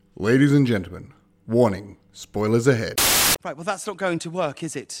Ladies and gentlemen, warning, spoilers ahead. Right, well, that's not going to work,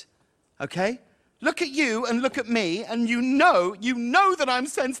 is it? Okay? Look at you and look at me, and you know that I'm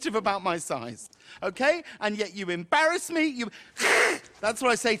sensitive about my size. Okay? And yet you embarrass me, That's what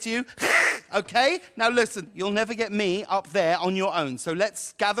I say to you. Okay? Now listen, you'll never get me up there on your own. So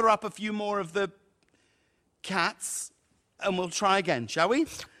let's gather up a few more of the cats, and we'll try again, shall we?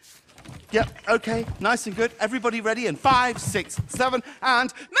 Yep, okay, nice and good. Everybody ready? And 5, 6, 7,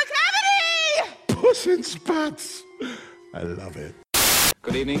 and McCavity! Puss in Spats. I love it.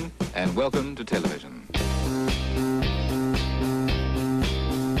 Good evening and welcome to television.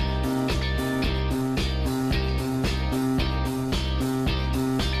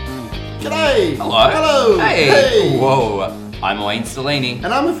 G'day! Hello. Hello! Hey! Whoa. I'm Wayne Stellini.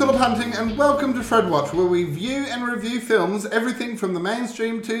 And I'm Philip Hunting, and welcome to Fred Watch, where we view and review films, everything from the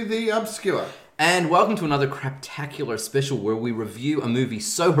mainstream to the obscure. And welcome to another craptacular special where we review a movie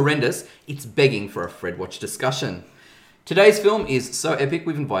so horrendous, it's begging for a Fred Watch discussion. Today's film is so epic,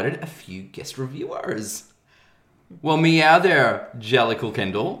 we've invited a few guest reviewers. Well, meow there, Jellicle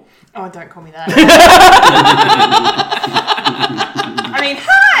Kendall. Oh, don't call me that. I mean,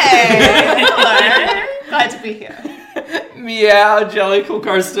 hi! Hello. Glad to be here. Meow, Jellicle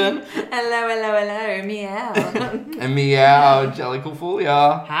Kirsten. Hello, meow. And meow, Jellicle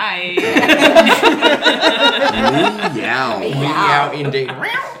Fulia. Hi. Meow. Meow indeed.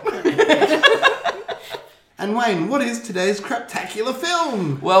 And Wayne, what is today's craptacular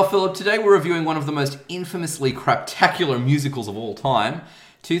film? Well, Philip, today we're reviewing one of the most infamously craptacular musicals of all time,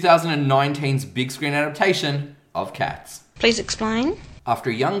 2019's big screen adaptation of Cats. Please explain.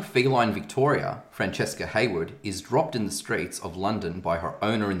 After young feline Victoria, Francesca Hayward, is dropped in the streets of London by her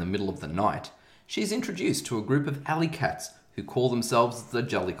owner in the middle of the night, she is introduced to a group of alley cats who call themselves the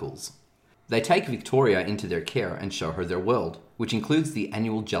Jellicles. They take Victoria into their care and show her their world, which includes the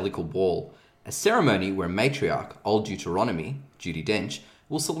annual Jellicle Ball, a ceremony where matriarch Old Deuteronomy, Judi Dench,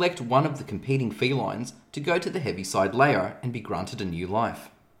 will select one of the competing felines to go to the Heaviside Layer and be granted a new life.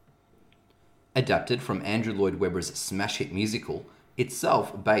 Adapted from Andrew Lloyd Webber's smash hit musical,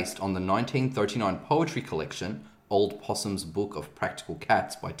 itself based on the 1939 poetry collection Old Possum's Book of Practical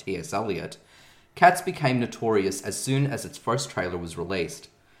Cats by T.S. Eliot, Cats became notorious as soon as its first trailer was released.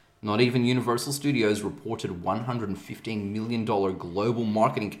 Not even Universal Studios' reported $115 million global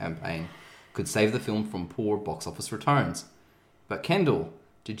marketing campaign could save the film from poor box office returns. But Kendall,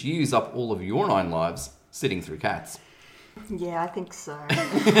 did you use up all of your 9 lives sitting through Cats? Yeah, I think so.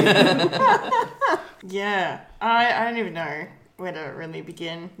 Yeah, I don't even know where to really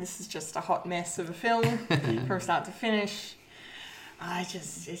begin. This is just a hot mess of a film from start to finish. I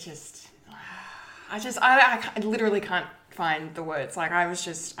literally can't find the words. Like, I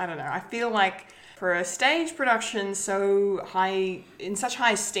don't know. I feel like for a stage production in such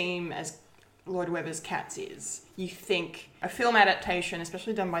high esteem as Lloyd Webber's Cats is, you think a film adaptation,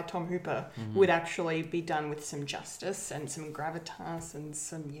 especially done by Tom Hooper, would actually be done with some justice and some gravitas and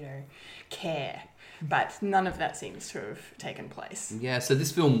some, care. But none of that seems to have taken place. Yeah, so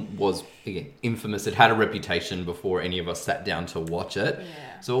this film was, again, infamous. It had a reputation before any of us sat down to watch it.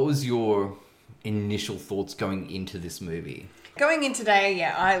 Yeah. So what was your initial thoughts going into this movie? Going in today,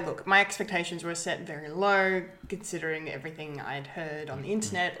 my expectations were set very low, considering everything I'd heard on the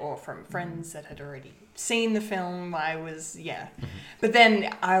internet or from friends that had already seen the film. But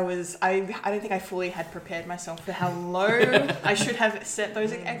then I don't think I fully had prepared myself for how low I should have set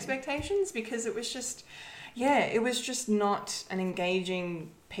those expectations, because it was just not an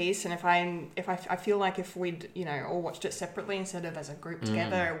engaging piece. And I feel like if we'd all watched it separately instead of as a group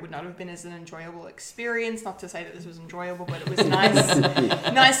together, it would not have been as an enjoyable experience. Not to say that this was enjoyable, but it was nice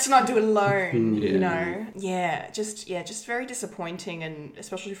to not do it alone. Just very disappointing, and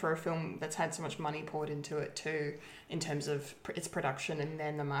especially for a film that's had so much money poured into it too, in terms of its production and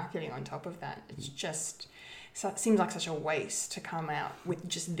then the marketing on top of that. It's just, so it seems like such a waste to come out with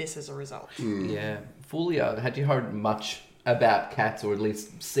just this as a result. Yeah. Fulia, had you heard much about Cats, or at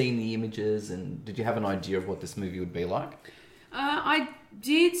least seen the images, and did you have an idea of what this movie would be like? I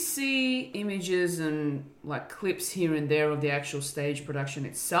did see images and clips here and there of the actual stage production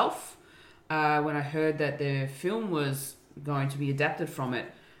itself. When I heard that the film was going to be adapted from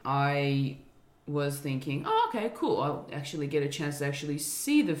it, I was thinking, oh, okay, cool. I'll actually get a chance to actually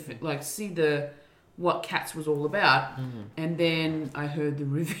see what Cats was all about. Mm-hmm. And then I heard the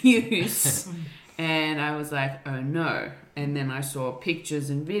reviews and I was like, oh no. And then I saw pictures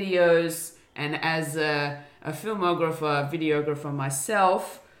and videos, and as a videographer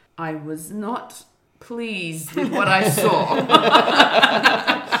myself, I was not pleased with what I saw.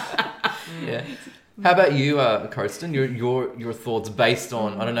 Yeah. How about you, Kirsten? Your thoughts based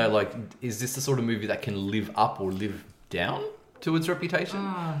on, I don't know, like, is this the sort of movie that can live up or live down to its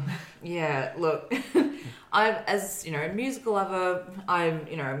reputation? Yeah, look, as a musical lover, I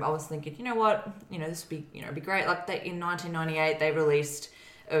was thinking, you know what, this would be, be great. Like in 1998, they released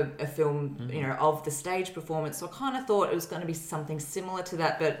a film, of the stage performance. So I kind of thought it was going to be something similar to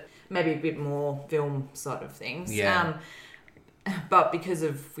that, but maybe a bit more film side of things. Yeah. But because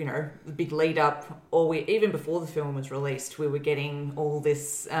of, the big lead up, even before the film was released, we were getting all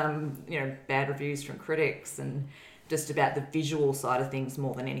this, bad reviews from critics and just about the visual side of things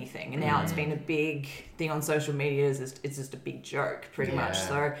more than anything. And now it's been a big thing on social media. It's just a big joke, pretty much.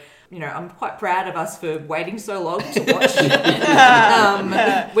 So, I'm quite proud of us for waiting so long to watch it.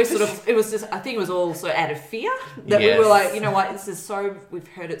 I think it was all so out of fear that we were like, you know what, we've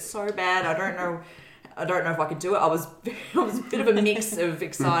heard it so bad. I don't know if I could do it. I was a bit of a mix of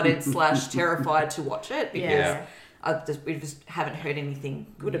excited / terrified to watch it because we just haven't heard anything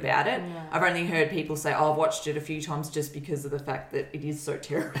good about it. Yeah. I've only heard people say, I've watched it a few times just because of the fact that it is so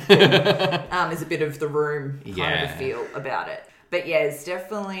terrible. There's a bit of The Room kind of a feel about it. But yeah, it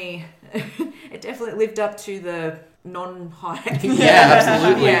definitely lived up to the non-hype. Yeah,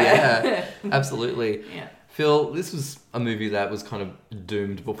 absolutely. Yeah, absolutely. Yeah. Phil, this was a movie that was kind of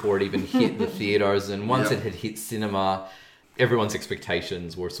doomed before it even hit the theatres, and once it had hit cinema, everyone's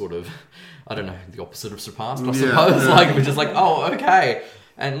expectations were sort of, I don't know, the opposite of surpassed, I suppose. Like, it was just like, oh, okay.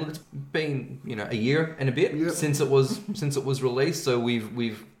 And look, it's been, a year and a bit since it was released, so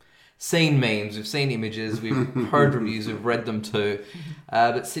we've seen memes, we've seen images, we've heard reviews, we've read them too.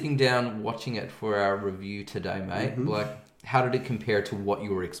 But sitting down watching it for our review today, mate, like, how did it compare to what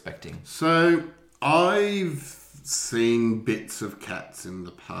you were expecting? So I've seen bits of Cats in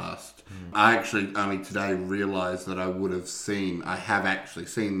the past. I actually only today realised that I have actually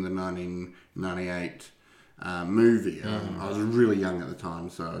seen the 1998 movie. I was really young at the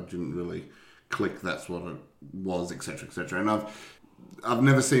time, so I didn't really click that's what it was, etc., etc. And I've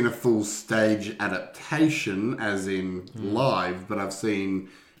never seen a full stage adaptation, as in live, but I've seen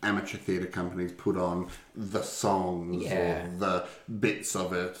amateur theatre companies put on the songs or the bits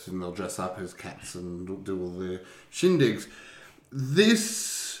of it, and they'll dress up as cats and do all the shindigs.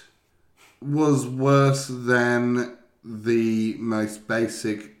 This was worse than the most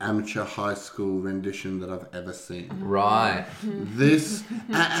basic amateur high school rendition that I've ever seen. Right. This,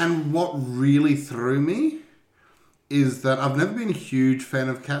 and what really threw me is that I've never been a huge fan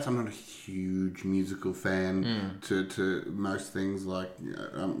of Cats. I'm not a huge musical fan to most things. Like,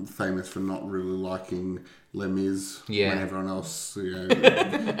 I'm famous for not really liking Les Mis when everyone else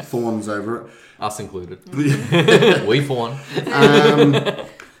fawns over it. Us included. We fawn.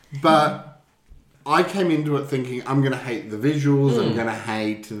 But I came into it thinking I'm going to hate the visuals. I'm going to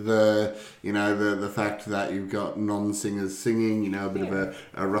hate the fact that you've got non-singers singing. A bit of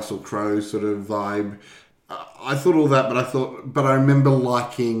a Russell Crowe sort of vibe. I thought all that, but I remember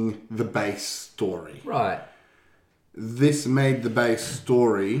liking the base story. Right. This made the base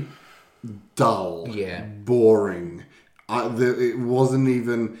story dull. Yeah. Boring. It wasn't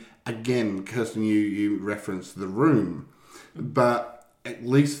even, again, Kirsten, you referenced The Room, but at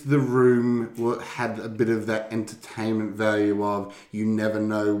least The Room had a bit of that entertainment value of you never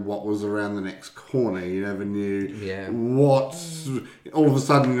know what was around the next corner. You never knew what... All of a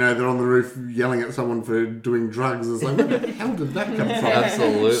sudden, they're on the roof yelling at someone for doing drugs. It's like, where the hell did that come from?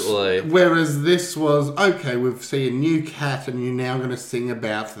 Absolutely. Whereas this was, okay, we've seen a new cat and you're now going to sing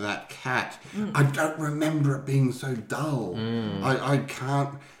about that cat. I don't remember it being so dull. I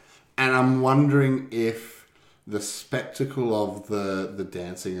can't... And I'm wondering if the spectacle of the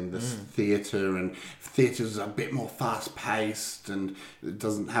dancing and this theatre's a bit more fast paced and it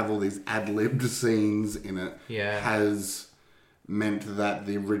doesn't have all these ad-libbed scenes in it, has meant that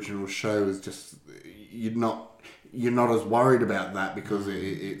the original show is just you're not as worried about that because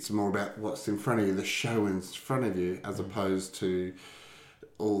it's more about what's in front of you, the show in front of you, as opposed to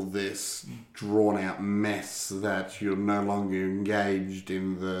all this drawn out mess that you're no longer engaged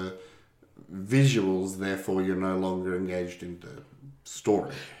in the visuals, therefore you're no longer engaged in the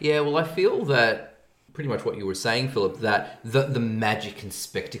story. Yeah, well, I feel that pretty much what you were saying, Philip, that the magic and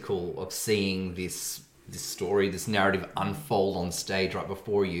spectacle of seeing this story, this narrative unfold on stage right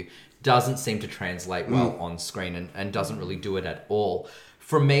before you doesn't seem to translate well on screen and doesn't really do it at all.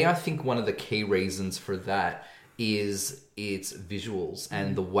 For me, I think one of the key reasons for that is its visuals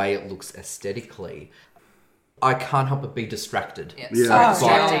and the way it looks aesthetically. I can't help but be distracted by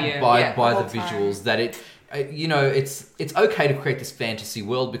the visuals. That it's okay to create this fantasy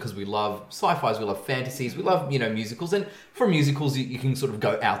world because we love sci-fis, we love fantasies, we love, musicals. And for musicals, you can sort of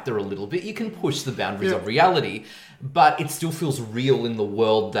go out there a little bit. You can push the boundaries of reality, but it still feels real in the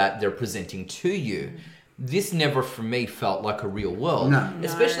world that they're presenting to you. This never, for me, felt like a real world. No.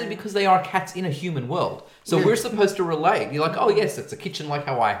 Especially because they are cats in a human world. So we're supposed to relate. You're like, oh, yes, it's a kitchen like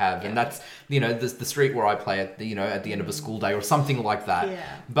how I have. And that's, the street where I play at the end of a school day or something like that.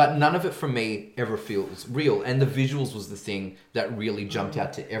 Yeah. But none of it, for me, ever feels real. And the visuals was the thing that really jumped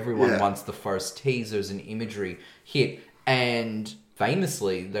out to everyone once the first teasers and imagery hit. And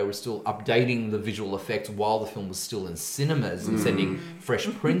famously, they were still updating the visual effects while the film was still in cinemas and sending fresh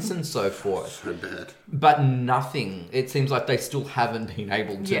prints and so forth. So bad. But nothing. It seems like they still haven't been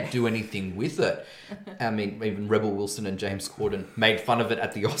able to do anything with it. I mean, even Rebel Wilson and James Corden made fun of it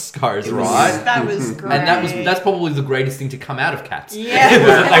at the Oscars, right? That was great. And that's probably the greatest thing to come out of Cats. Yeah. was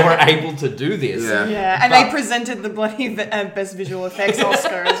that they were able to do this. Yeah, and they presented the bloody Best Visual Effects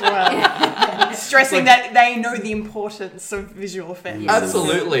Oscar as well. Stressing that they know the importance of visual effects.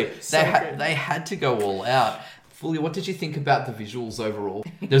 Absolutely. So good. They had to go all out. Fully, what did you think about the visuals overall?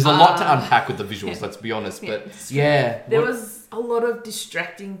 There's a lot to unpack with the visuals, let's be honest. But There was a lot of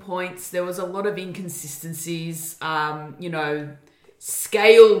distracting points. There was a lot of inconsistencies.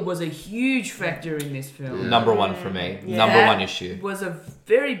 Scale was a huge factor in this film. Number one for me. Yeah. Number That one issue. was a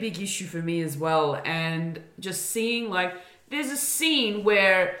very big issue for me as well. And just seeing, there's a scene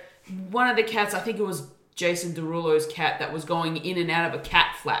where one of the cats, I think it was Jason Derulo's cat, that was going in and out of a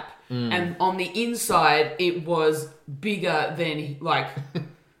cat flap. And on the inside, it was bigger than,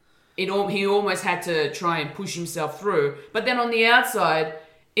 he almost had to try and push himself through. But then on the outside,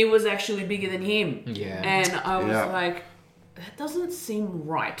 it was actually bigger than him. Yeah. And I was like, that doesn't seem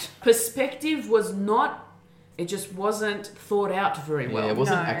right. Perspective was not... It just wasn't thought out very well. Yeah, it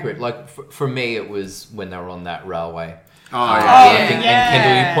wasn't accurate. For me, it was when they were on that railway. Oh, I think, and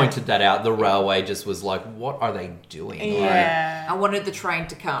Kendall, you pointed that out. The railway just was like, what are they doing? Yeah. I wanted the train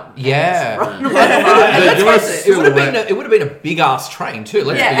to come. Yeah. Run. And let's face it, it would have been a big ass train too.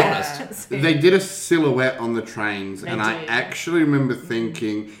 Let's be honest. They did a silhouette on the trains, and I did. actually remember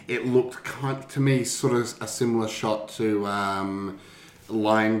thinking it looked to me sort of a similar shot to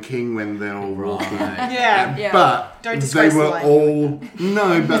Lion King when they're all walking. Yeah. But Don't they disgrace were the Lion all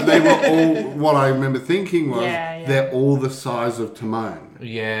but they were all. What I remember thinking was they're all the size of Timon.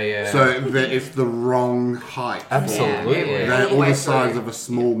 Yeah. So it's the wrong height. Absolutely. They're all the size of a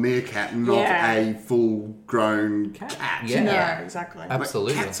small meerkat, not a full-grown cat. Yeah. No, exactly.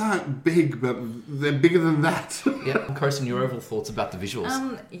 Absolutely. Cats aren't big, but they're bigger than that. Yeah. Kirsten, your overall thoughts about the visuals?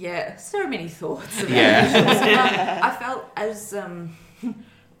 So many thoughts. About I felt as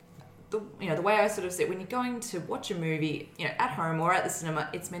the way I sort of said, when you're going to watch a movie, at home or at the cinema,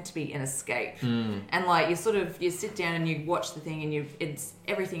 it's meant to be an escape. And you sit down and you watch the thing, and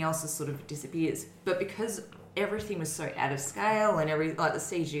everything else just sort of disappears. But because everything was so out of scale and the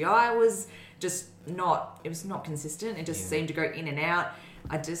CGI was just not consistent. It just seemed to go in and out.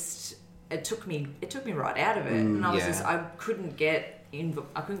 It took me right out of it, and I was I couldn't get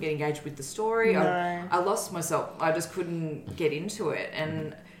engaged with the story. No. I lost myself. I just couldn't get into it,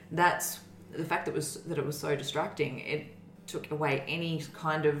 and that's the fact that it was so distracting. It took away any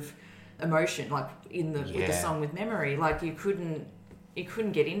kind of emotion, with the song with Memory. You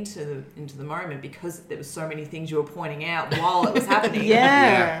couldn't get into the moment because there was so many things you were pointing out while it was happening.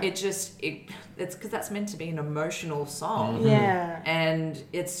 It's because that's meant to be an emotional song. And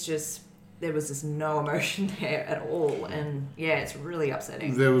it's just, there was just no emotion there at all, and it's really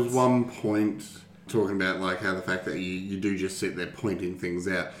upsetting. There was one point talking about how the fact that you do just sit there pointing things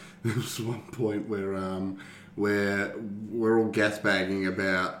out. There was one point where we're all gasbagging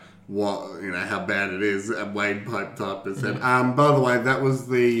about how bad it is, and Wade piped up and said, by the way, that was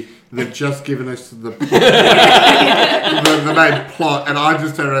they've just given us the main plot, and I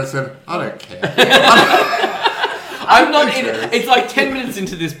just turned around and said, I don't care. I'm not in it. It's 10 minutes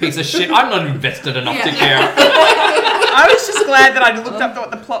into this piece of shit. I'm not invested enough to care. I was just glad that I looked up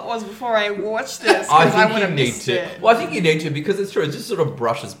what the plot was before I watched this. I think would you have need missed to. it. Well, I think you need to, because it's true. It just sort of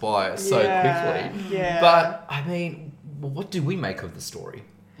brushes by so quickly. Yeah. But, I mean, what do we make of the story?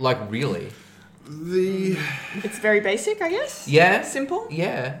 Really? It's very basic, I guess. Yeah. Simple.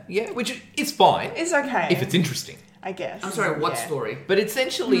 Yeah. Which is fine. It's okay. If it's interesting. I guess. I'm sorry, what story? But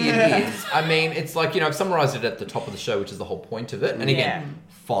essentially it is. I mean, it's I've summarised it at the top of the show, which is the whole point of it. And again,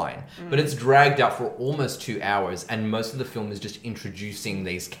 fine. But it's dragged out for almost 2 hours, and most of the film is just introducing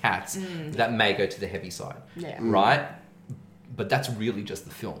these cats that may go to the heavy side. Yeah. Right? But that's really just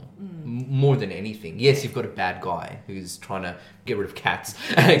the film, more than anything. Yes, you've got a bad guy who's trying to get rid of cats,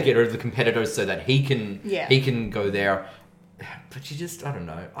 get rid of the competitors so that he can go there. But you just, I don't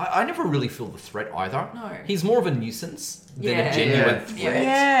know. I never really feel the threat either. No. He's more of a nuisance than a genuine threat.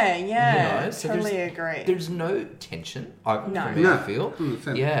 Yeah, You know, so totally agree. There's no tension, for me, No, I feel.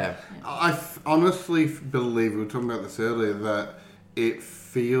 100%. Yeah. I honestly believe, we were talking about this earlier, that it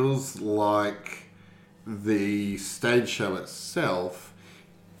feels like the stage show itself,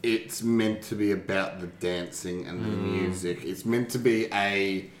 it's meant to be about the dancing and the music. It's meant to be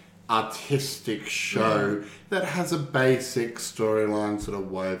a artistic show that has a basic storyline sort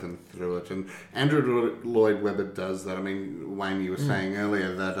of woven through it. And Andrew Lloyd Webber does that. I mean, Wayne, you were saying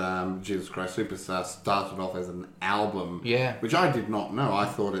earlier that Jesus Christ Superstar started off as an album, which I did not know. I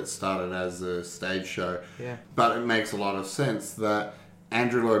thought it started as a stage show. Yeah. But it makes a lot of sense that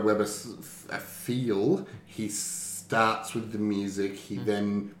Andrew Lloyd Webber he starts with the music, he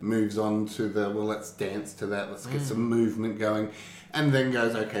then moves on to let's dance to that, let's get some movement going, and then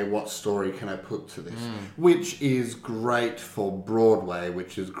goes, okay, what story can I put to this? Which is great for Broadway,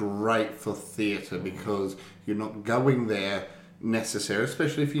 which is great for theatre, because you're not going there necessarily,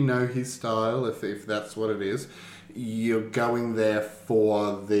 especially if you know his style, if that's what it is, you're going there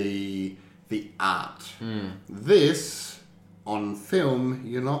for the art. This, on film,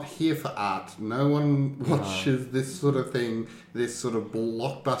 you're not here for art. No one watches this sort of thing, this sort of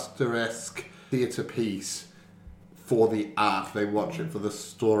blockbuster-esque theatre piece for the art. They watch it for the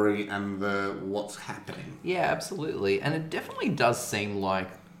story and the what's happening. Yeah, absolutely. And it definitely does seem like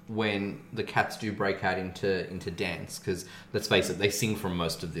when the cats do break out into dance, because let's face it, they sing from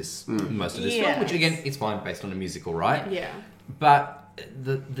most of this film, which again, it's fine based on a musical, right? Yeah. But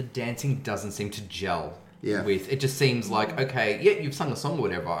the dancing doesn't seem to gel. Yeah. With it just seems like, okay, yeah, you've sung a song or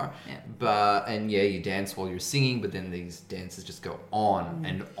whatever, you dance while you're singing, but then these dances just go on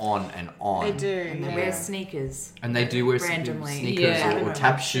and on and on. They do. And they wear sneakers. And they do wear randomly sneakers or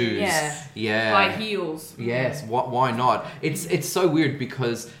tap shoes. Yeah. High heels. Yes, why not? It's so weird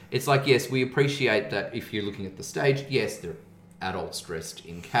because it's like, yes, we appreciate that if you're looking at the stage, yes, they're adults dressed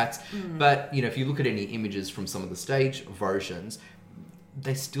in cats, but if you look at any images from some of the stage versions,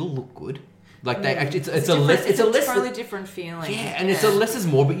 they still look good. Like they actually, it's a totally different feeling. Yeah, and it's a less is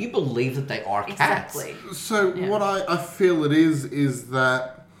more, but you believe that they are cats. Exactly. So what I feel it is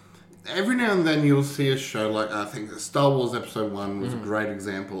that every now and then you'll see a show like, I think Star Wars Episode 1 was a great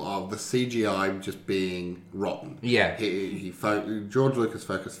example of the CGI just being rotten. Yeah. George Lucas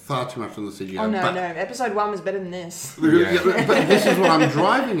focused far too much on the CGI. Oh, no. Episode 1 was better than this. But this is what I'm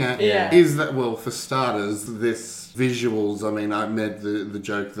driving at, is that, well, for starters, this visuals, I mean, I made the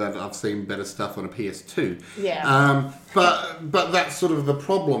joke that I've seen better stuff on a PS2. Yeah. But that's sort of the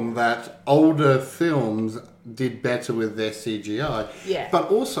problem, that older films did better with their CGI. Yeah. But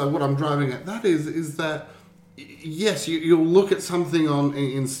also what I'm driving at that is that, yes, you'll look at something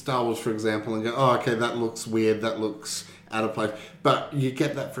in Star Wars, for example, and go, oh, okay, that looks weird, that looks out of place. But you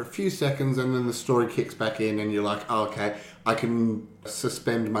get that for a few seconds and then the story kicks back in and you're like, oh, okay, I can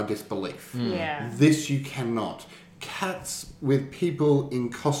suspend my disbelief. Yeah. This you cannot. Cats with people in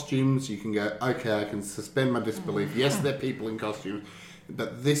costumes, you can go, okay, I can suspend my disbelief. Yes, they're people in costumes,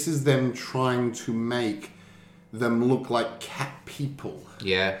 but this is them trying to make them look like cat people.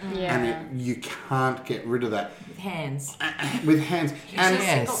 Yeah. And you can't get rid of that. With hands. With hands. And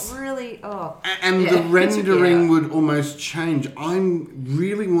It's really, and the rendering would almost change. I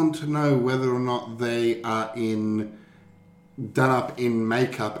really want to know whether or not they are done up in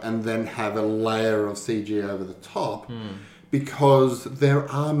makeup and then have a layer of CG over the top, because there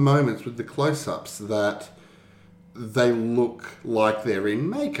are moments with the close-ups that they look like they're in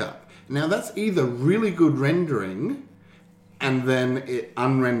makeup. Now that's either really good rendering and then it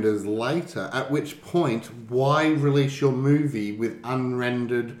unrenders later, at which point, why release your movie with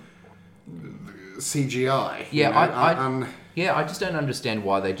unrendered CGI? I just don't understand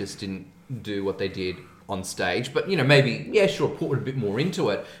why they just didn't do what they did on stage, but maybe put a bit more into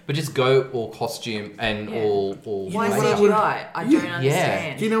it, but just go all costume and all why CGI? I don't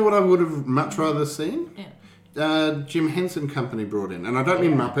understand. Do you know what I would have much rather seen? Jim Henson Company brought in, and I don't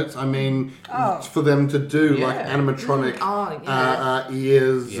mean Muppets, I mean for them to do like animatronic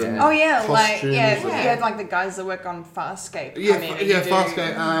ears and costumes. You had like the guys that work on Farscape.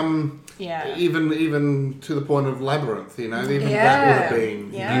 Farscape. Even to the point of Labyrinth, even that would have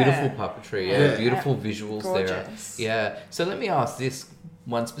been beautiful puppetry, beautiful visuals. Gorgeous. there. Yeah. So let me ask this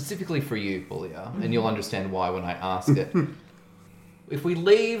one specifically for you, Julia, and you'll understand why when I ask it. If we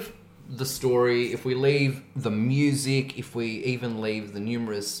leave the story, if we leave the music, if we even leave the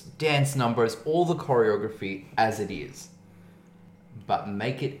numerous dance numbers, all the choreography as it is, but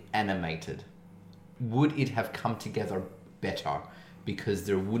make it animated, would it have come together better because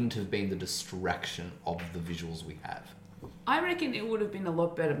there wouldn't have been the distraction of the visuals we have? I reckon it would have been a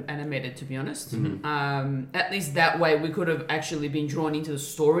lot better animated, to be honest. Mm-hmm. At least that way we could have actually been drawn into the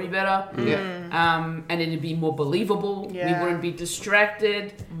story better. Yeah. And it'd be more believable. Yeah. We wouldn't be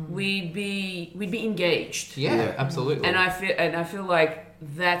distracted. We'd be engaged. Yeah, absolutely. And I feel like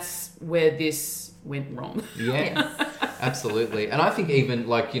that's where this went wrong. Yeah, absolutely. And I think even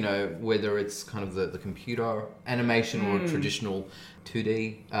like, you know, whether it's kind of the computer animation or traditional 2D,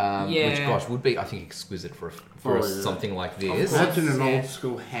 which gosh would be, I think, exquisite for something like this. Imagine an old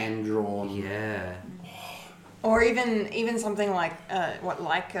school hand drawn. Yeah. Or even something like what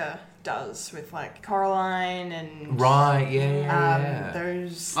Leica does with like Coraline and Right. Yeah.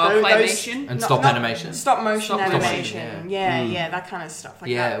 those claymation? And stop animation? stop motion Stop motion, animation. Yeah, that kind of stuff.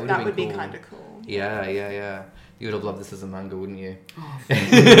 Like Yeah, it would have that been would be cool. kind of cool. Yeah. You would have loved this as a manga, wouldn't you?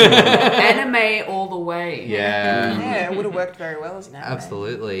 Anime all the way. Yeah. Yeah, it would have worked very well as an anime.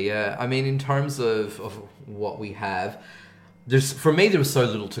 Absolutely, yeah. I mean, in terms of what we have, for me there was so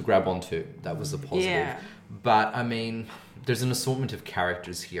little to grab onto. That was a positive. Yeah. But I mean, there's an assortment of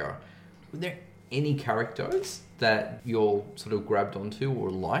characters here. Were there any characters that you're sort of grabbed onto or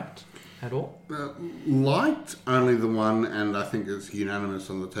liked at all? Liked only the one, and I think it's unanimous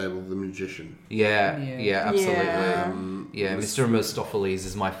on the table, the magician. Yeah, absolutely. Yeah. Mr. Mistopheles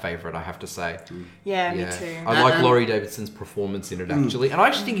is my favourite, I have to say. Yeah, me too. I like Laurie Davidson's performance in it, actually. And I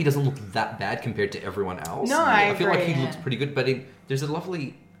actually think he doesn't look that bad compared to everyone else. No, I feel like agree, he looks pretty good, but there's a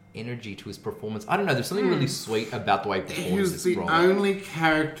lovely energy to his performance. I don't know, there's something really sweet about the way he He performs was this the role. only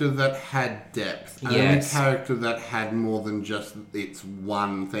character that had depth. Yes. Only character that had more than just its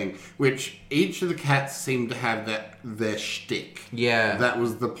one thing. Which each of the cats seemed to have their shtick. Yeah. That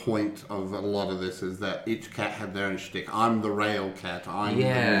was the point of a lot of this, is that each cat had their own shtick. I'm the rail cat. I'm the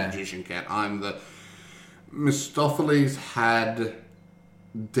magician cat. I'm the... Mistopheles had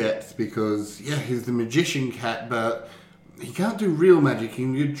depth because, he's the magician cat, but... he can't do real magic, he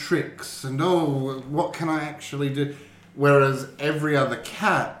can do tricks, and what can I actually do? Whereas every other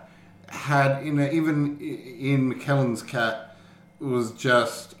cat had, even in McKellen's cat, was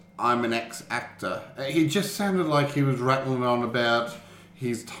just, I'm an ex-actor. He just sounded like he was rattling on about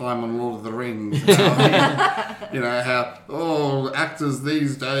his time on Lord of the Rings. How, actors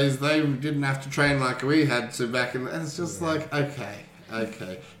these days, they didn't have to train like we had to back in... And it's just like, okay,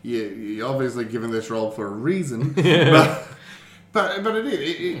 you're obviously given this role for a reason, but it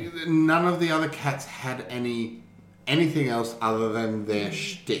is. None of the other cats had anything else other than their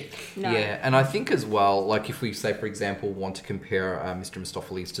shtick. No. Yeah, and I think as well, like if we say, for example, want to compare Mr.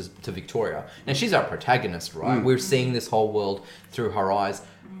 Mistopheles to Victoria, now she's our protagonist, right? We're seeing this whole world through her eyes.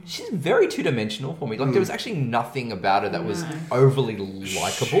 She's very two-dimensional for me. Like there was actually nothing about her that was overly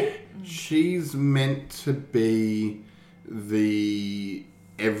likable. She's meant to be the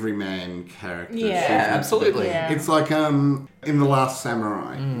everyman character. Yeah. She's meant to be- Absolutely. Yeah. It's like in The Last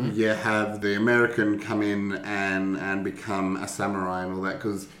Samurai, you have the American come in and become a samurai and all that,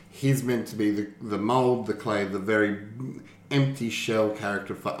 because he's meant to be the mold, the clay, the very empty shell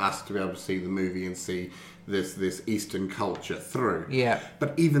character for us to be able to see the movie and see this Eastern culture through. Yeah.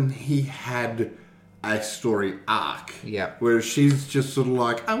 But even he had a story arc. Yeah. Whereas she's just sort of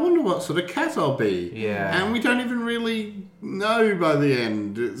like, I wonder what sort of cat I'll be. Yeah. And we don't even really know by the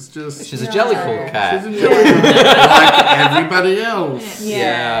end. It's just... She's a Jellicle cat. She's a Jellicle, like everybody else.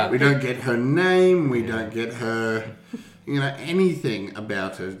 Yeah. We don't get her name. We don't get her, anything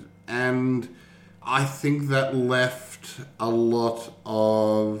about her. And I think that left a lot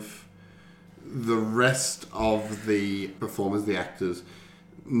of the rest of the performers, the actors,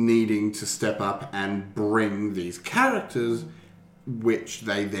 needing to step up and bring these characters, which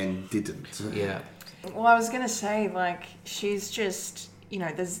they then didn't. Yeah. Well, I was gonna say, like, she's just,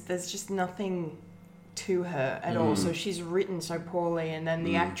 there's just nothing to her at all. So she's written so poorly, and then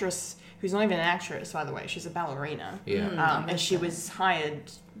the actress, who's not even an actress, by the way, she's a ballerina. Yeah. And she was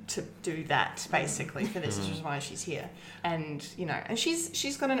hired to do that basically for this, which is why she's here. And and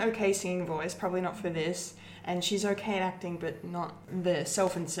she's got an okay singing voice, probably not for this. And she's okay at acting, but not the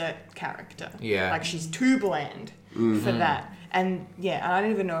self-insert character. Yeah. Like, she's too bland for that. And, I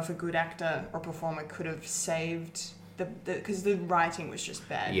don't even know if a good actor or performer could have saved because the writing was just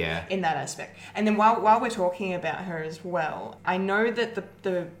bad in that aspect. And then while we're talking about her as well, I know that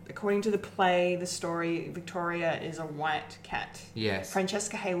the according to the play, the story, Victoria is a white cat. Yes.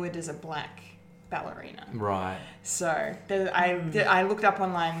 Francesca Hayward is a black ballerina. Right. So I looked up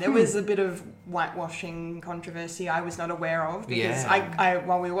online. There was a bit of whitewashing controversy I was not aware of because I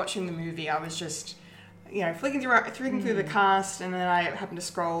while we were watching the movie, I was just flicking through the cast, and then I happened to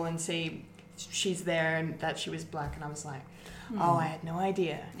scroll and see she's there and that she was black, and I was like, oh, I had no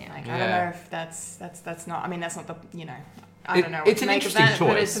idea. I don't know if that's not. I mean, that's not the I don't know what it's to an make of interesting that, choice.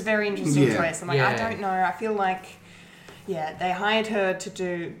 but it's a very interesting Yeah. choice. I'm like, Yeah. I don't know. I feel like, they hired her to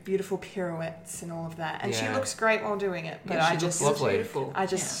do beautiful pirouettes and all of that, and she Yeah. looks great while doing it. But Yeah, I she looks just, lovely. Beautiful. I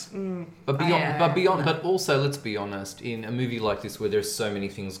just, But beyond, no. but also, let's be honest, in a movie like this where there's so many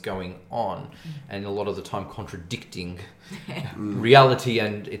things going on, and a lot of the time contradicting reality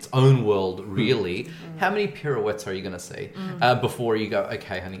and its own world, really, how many pirouettes are you going to see before you go,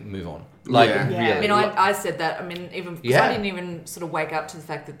 okay, honey, move on? Like, Yeah. really? Yeah. I mean, I said that. I mean, even because Yeah. I didn't even sort of wake up to the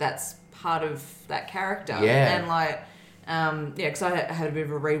fact that that's part of that character. Yeah. And like, because I had a bit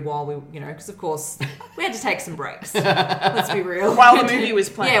of a read while we, because of course we had to take some breaks. Let's be real. while the movie was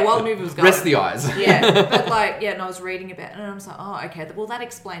playing. Yeah, while the movie was going. Rest the eyes. Yeah, but like, and I was reading about it, and I was like, oh, okay, well, that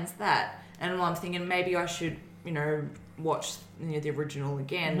explains that. And I'm thinking maybe I should, watch the original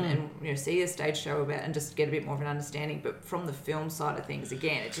again and see a stage show about it and just get a bit more of an understanding. But from the film side of things,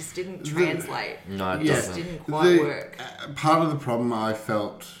 again, it just didn't translate. No, it Yeah. It just doesn't. didn't quite work. Part of the problem I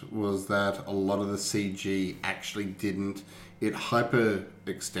felt was that a lot of the CG actually didn't. It hyper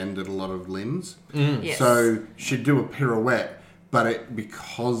extended a lot of limbs. Yes. So she'd do a pirouette, but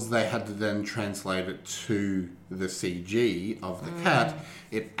because they had to then translate it to the CG of the cat,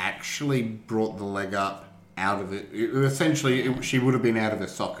 it actually brought the leg up out of it. She would have been out of her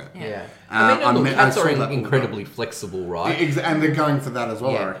socket. Yeah. I look, mean, cats I saw are that all incredibly flexible, right? And they're going for that as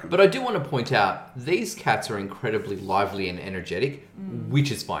well, I Yeah. reckon. But I do want to point out, these cats are incredibly lively and energetic, which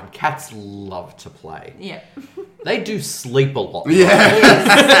is fine. Cats love to play. Yeah. They do sleep a lot.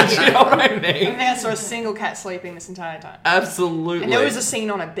 Yeah. Do you know what I I mean? don't think I saw a single cat sleeping this entire time. Absolutely. And there was a scene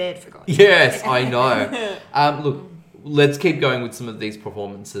on a bed, for God's sake. Yes, I know. Look, let's keep going with some of these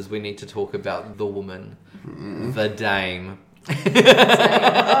performances. We need to talk about the woman, the dame,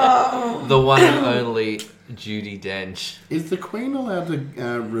 the one and only Judi Dench. Is the Queen allowed to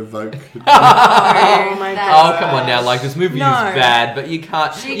revoke? Oh my god. Oh, come on now! Like, this movie No. is bad, but you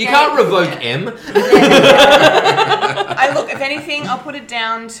can't She can't gave- revoke M. Look, if anything, I'll put it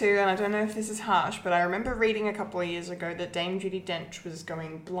down to, and I don't know if this is harsh, but I remember reading a couple of years ago that Dame Judi Dench was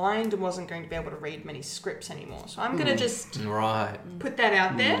going blind and wasn't going to be able to read many scripts anymore. So I'm going to just Right, put that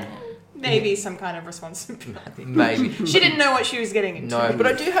out there. Maybe some kind of responsibility. maybe. She didn't know what she was getting into. No, but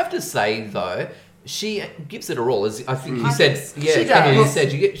I do have to say though, she gives it her all. As I think you I said, think yeah, she Kenya, you does.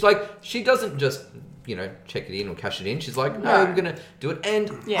 said she doesn't just check it in or cash it in. She's like, no, No. I'm gonna do it. And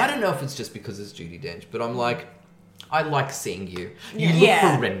Yeah. I don't know if it's just because it's Judi Dench, but I'm like, I like seeing you. You Yeah. look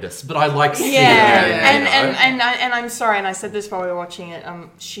Yeah. horrendous, but I like seeing Yeah, you. and I'm sorry, and I said this while we were watching it.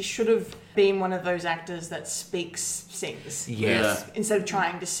 She should have been one of those actors that sings Yes. instead of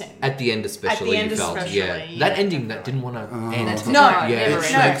trying to sing. At the end, especially, end you felt, especially, yeah. yeah, That ending that didn't want to end. No, yeah, never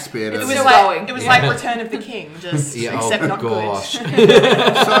It's ended. Shakespeare. It doesn't was Still it? like going. it was Yeah. like Return of the King, just Yeah, except oh not gosh.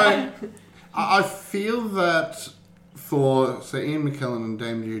 So I feel that for Ian McKellen and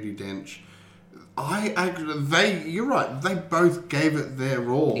Dame Judi Dench, you're right. They both gave it their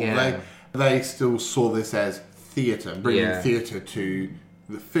all. Yeah. They still saw this as theatre, bringing Yeah. theatre to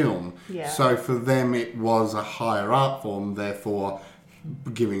the film. Yeah. So for them, it was a higher art form. Therefore,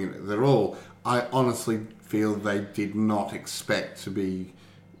 giving it their all. I honestly feel they did not expect to be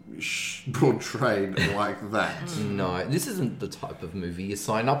portrayed like that. No, this isn't the type of movie you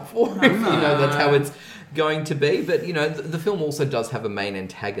sign up for. If, that's how it's going to be. But the film also does have a main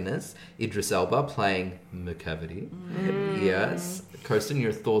antagonist, Idris Elba playing Macavity. Yes, Kirsten,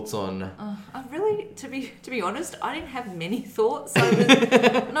 your thoughts on? I really, to be honest, I didn't have many thoughts.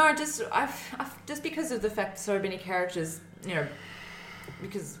 Just because of the fact so many characters,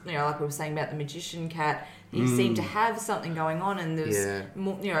 because like we were saying about the magician cat, he seemed to have something going on, and there was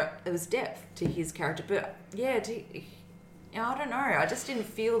more, there was depth to his character. But I don't know. I just didn't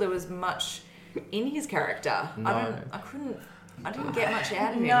feel there was much in his character. No. I didn't get much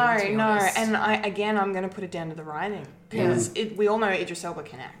out of him. No, to be no, honest. and I'm going to put it down to the writing because we all know Idris Elba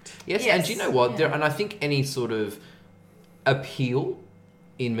can act. Yes, and do you know what? And I think any sort of appeal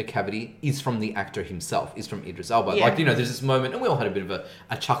in Macavity is from the actor himself, is from Idris Elba. Yeah. There's this moment, and we all had a bit of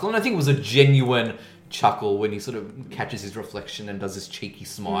a chuckle, and I think it was a genuine chuckle when he sort of catches his reflection and does this cheeky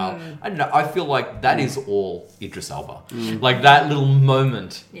smile. I don't know, I feel like that is all Idris Elba. Like, that little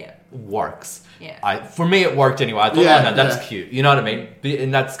moment works. Yeah. For me, it worked anyway. I thought, Yeah, no, that's yeah. cute. You know what I mean?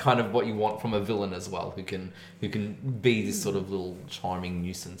 And that's kind of what you want from a villain as well, who can be this sort of little charming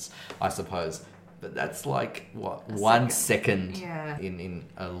nuisance, I suppose. but that's like, what, 1 second Yeah. in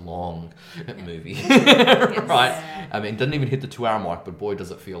a long movie. Right? I mean, it doesn't even hit the 2-hour mark, but boy,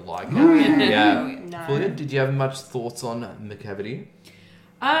 does it feel like it. Yeah. No. Fulia, did you have much thoughts on McCavity?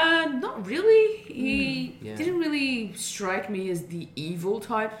 Not really. He Yeah. didn't really strike me as the evil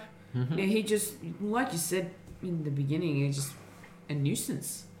type. Yeah, he just, like you said in the beginning, he's just a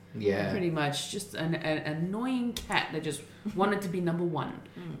nuisance. Yeah. Pretty much, just an annoying cat that just wanted to be number one,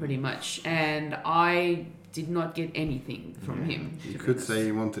 pretty much. And I did not get anything from him. You could say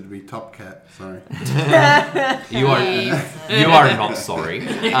you wanted to be Top Cat. Sorry. You are you are not sorry.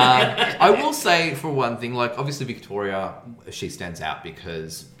 I will say, for one thing, like, obviously Victoria, she stands out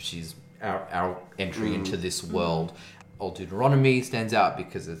because she's our entry into this world. Old Deuteronomy stands out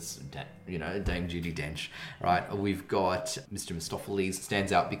because it's, Dame Judi Dench, right? We've got Mr. Mistopheles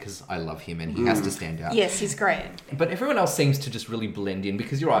stands out because I love him and he has to stand out. Yes, he's great. But everyone else seems to just really blend in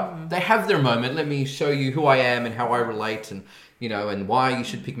because you're right. They have their moment. Let me show you who I am and how I relate and, and why you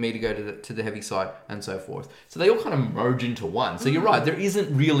should pick me to go to the heavy side and so forth. So they all kind of merge into one. So you're right. There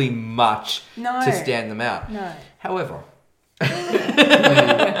isn't really much to stand them out. No. However,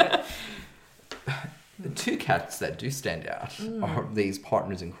 the 2 cats that do stand out are these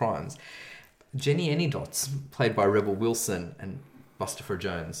partners in crimes. Jenny Anydots, played by Rebel Wilson, and Bustopher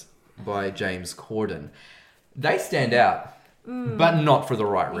Jones by James Corden. They stand out, but not for the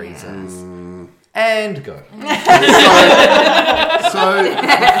right reasons. And go. So,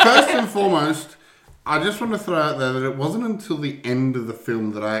 first and foremost, I just want to throw out there that it wasn't until the end of the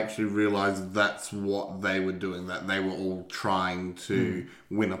film that I actually realised that's what they were doing, that they were all trying to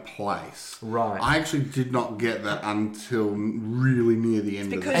win a place. Right. I actually did not get that until really near the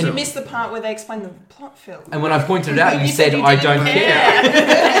end of the Because film. you missed the part where they explain the plot, Phil. And when I pointed it out, you You said said, you I didn't don't care."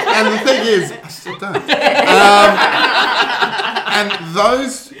 care. And the thing is, I still don't. And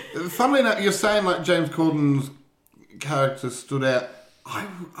those, funnily enough, you're saying like James Corden's character stood out.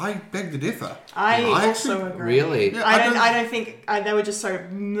 I beg to differ. I also actually- agree. Really? Yeah, I don't think they were just so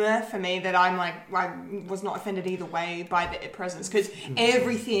meh for me that I'm like, I was not offended either way by their presence because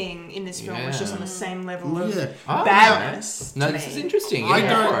everything in this film was just on the same level of Yeah. Oh, badness. No, to this me. is interesting. I Yeah,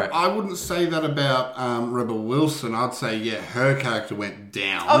 don't. right. I wouldn't say that about Rebel Wilson. I'd say her character went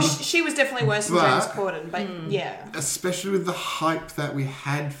down. Oh, she was definitely worse than But- James Corden, but yeah. Especially with the hype that we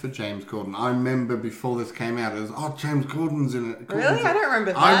had for James Corden. I remember before this came out, it was, James Corden's in it. Really? I don't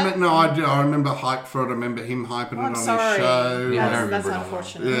remember that. I do. I remember hype for it. I remember him hyping it I'm on sorry. his show. Yeah, I don't That's remember it all.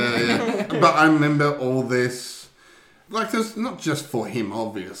 unfortunate. Yeah. But I remember all this. Like, there's not just for him,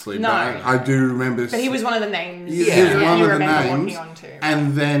 obviously. No. But I do remember. But he was one of the names. He Yeah. was one you of the remember names. walking on to.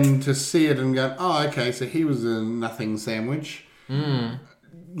 And then to see it and go, oh, okay, so he was a nothing sandwich.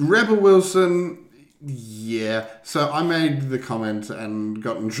 Rebel Wilson, yeah. So I made the comment and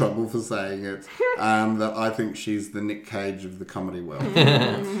got in trouble for saying it, that I think she's the Nick Cage of the comedy world.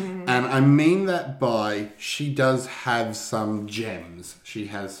 And I mean that by she does have some gems. She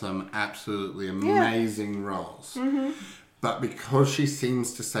has some absolutely amazing roles. But because she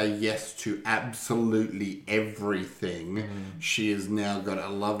seems to say yes to absolutely everything, she has now got a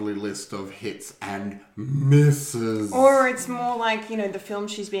lovely list of hits and misses. Or it's more like, the film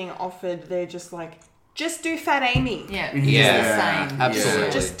she's being offered, they're just like, just do Fat Amy. Yeah. Yeah. Just the same.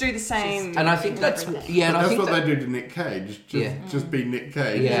 Absolutely. Just do the same. And I think that's everything. yeah. And I That's think what that, they do to Nick Cage. Just be Nick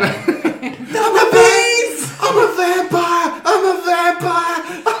Cage. yeah. I'm a beast! I'm a vampire! I'm a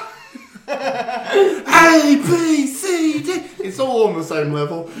vampire! A, B, C, D. It's all on the same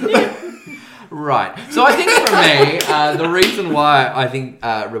level. Right. So I think for me, the reason why I think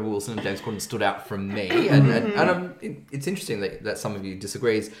Rebel Wilson and James Corden stood out from me, and it's interesting that some of you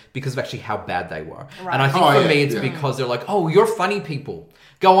disagree, is because of actually how bad they were. Right. And I think for me, it's because they're like, oh, you're funny people.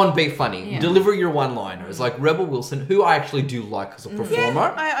 Go on, be funny. Yeah. Deliver your one-liners. Like Rebel Wilson, who I actually do like as a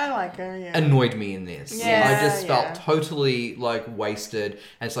performer. I like her, yeah. Annoyed me in this. Yeah, I just yeah. felt totally like wasted.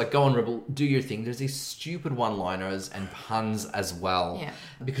 And it's like, go on, Rebel, do your thing. There's these stupid one-liners and puns as well. Yeah.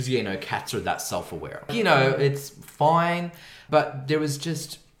 Because, cats are that self-aware. It's fine, but there was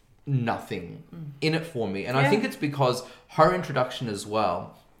just nothing in it for me. And I think it's because her introduction as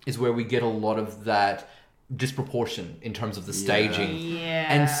well is where we get a lot of that disproportion in terms of the staging. Yeah.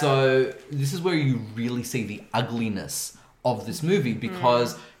 And so this is where you really see the ugliness of this movie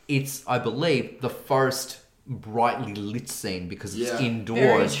because it's, I believe, the first brightly lit scene because it's Yeah.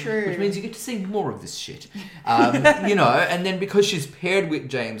 indoors. Very true. Which means you get to see more of this shit. And then because she's paired with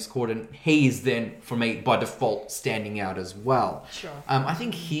James Corden, he is then, for me, by default, standing out as well. Sure. I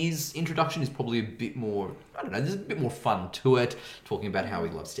think his introduction is probably a bit more, I don't know, there's a bit more fun to it, talking about how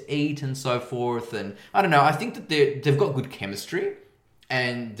he loves to eat and so forth. And I don't know, I think that they've got good chemistry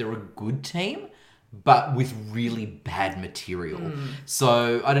and they're a good team. but with really bad material.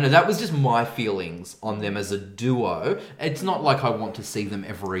 So, I don't know, that was just my feelings on them as a duo. It's not like I want to see them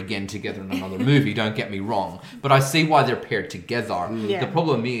ever again together in another movie, don't get me wrong. But I see why they're paired together. Yeah. The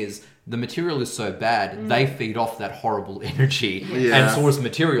problem is, the material is so bad, they feed off that horrible energy Yeah. and source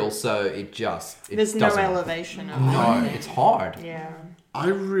material, so There's no doesn't. elevation of No, it's hard. Yeah. I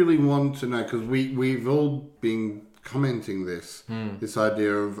really want to know, because we've all been commenting this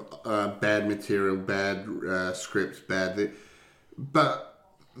idea of bad material, bad scripts, but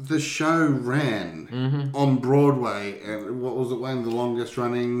the show ran on Broadway, and what was it, Wayne? The longest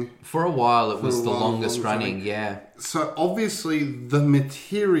running. For a while, it was a the while, longest longest running, running. yeah. So obviously the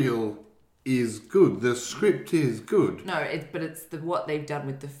material is good. The script is good. No, but it's what they've done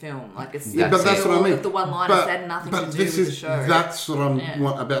with the film. Like it's Yeah, but that's what I mean. The one-liners had nothing to do this with the show. That's what I'm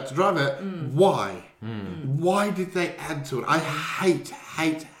Yeah. about to drive at. Why? Why did they add to it? I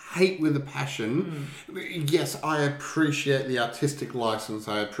hate with a passion. Yes, I appreciate the artistic license.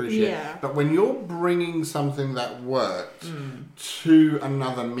 I appreciate Yeah. but when you're bringing something that worked to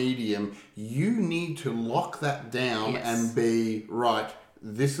another medium, you need to lock that down Yes. and be right.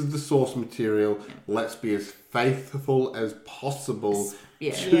 This is the source material. Let's be as faithful as possible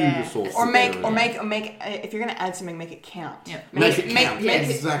Yeah. to Yeah. the source Or make material. if you're gonna add something, make it count. Yeah. Make it count.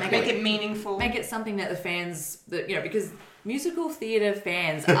 Exactly. Make it meaningful. Make it something that the fans, because musical theatre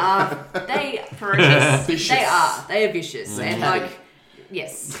fans are ferocious. Vicious. They are vicious, and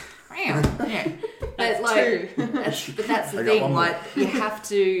yes. Yeah. But that's the I got thing. one more. Like you have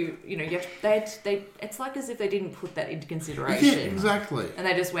to, they. It's like as if they didn't put that into consideration. Yeah, exactly. And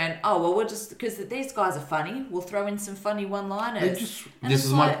they just went, oh well, we'll just because these guys are funny, we'll throw in some funny one-liners. And This it's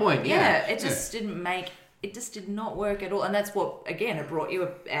is my point, yeah. it just didn't make. It just did not work at all, and that's what again it brought you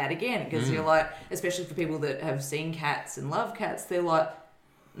out again because you're like, especially for people that have seen Cats and love Cats, they're like,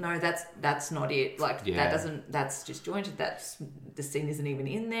 no, that's not it. Like that's disjointed. The scene isn't even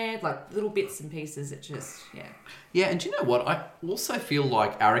in there. Like little bits and pieces. It just Yeah, and do you know what? I also feel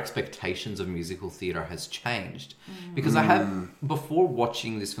like our expectations of musical theatre has changed. Because I have, before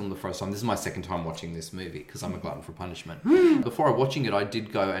watching this film the first time, this is my second time watching this movie because I'm a glutton for punishment. Before watching it, I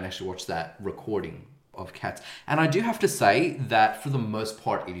did go and actually watch that recording of Cats. And I do have to say that for the most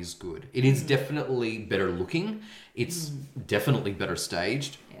part, it is good. It is definitely better looking. It's definitely better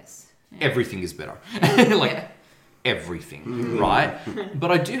staged. yes. Everything is better. Everything, right?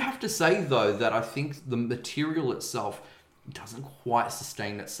 But I do have to say, though, that I think the material itself doesn't quite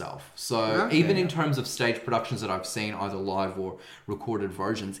sustain itself. So even in terms of stage productions that I've seen, either live or recorded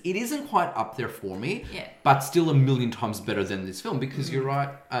versions, it isn't quite up there for me, but still a million times better than this film because you're right,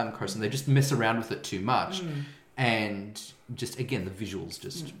 Carson, they just mess around with it too much. And just, again, the visuals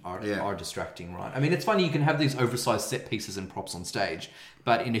just are distracting, right? I mean, it's funny, you can have these oversized set pieces and props on stage,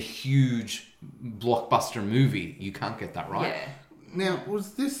 but in a huge blockbuster movie, you can't get that right. Yeah. Now,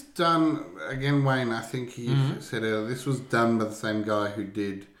 was this done, again, Wayne, I think you said earlier, this was done by the same guy who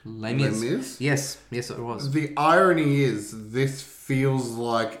did Les Mis? Yes, it was. The irony is, this feels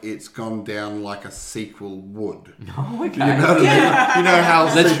like it's gone down like a sequel would. Oh, okay. You know what I mean? You know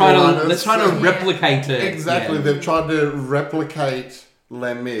how Let's try to sequel replicate it. Exactly, Yeah. they've tried to replicate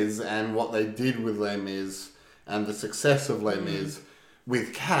Les Mis and what they did with Les Mis and the success of Les Mis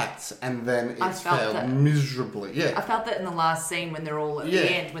with Cats, and then it's felt failed that. miserably. Yeah, I felt that in the last scene when they're all at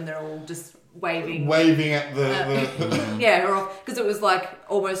the end, when they're all just waving. waving at the Because it was like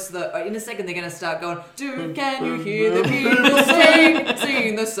almost in a second they're going to start going, can you hear the people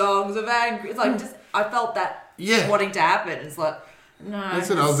sing the songs of anger? It's like, I felt that wanting to happen. It's like, no.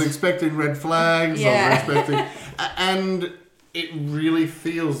 That's it. I was expecting red flags. I was expecting, and it really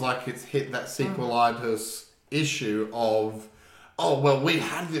feels like it's hit that sequelitis issue of, oh well, we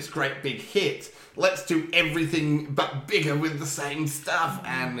had this great big hit. Let's do everything but bigger with the same stuff,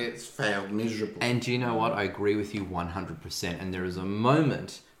 and it's failed miserably. And do you know what? I agree with you 100%. And there is a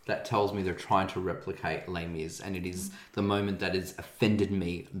moment that tells me they're trying to replicate Les Mis, and it is the moment that has offended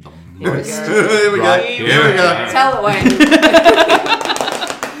me the most. Here we go. Here we go. Tell it, Wayne.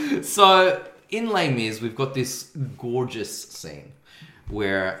 So in Les Mis, we've got this gorgeous scene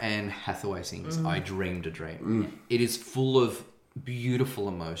where Anne Hathaway sings "I Dreamed a Dream." It is full of beautiful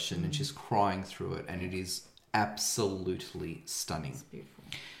emotion, and she's crying through it, and it is absolutely stunning.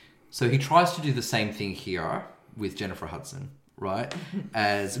 So he tries to do the same thing here with Jennifer Hudson, right?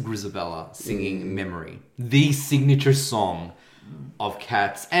 As Grisabella singing Memory, the signature song of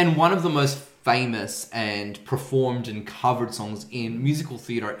Cats, and one of the most famous and performed and covered songs in musical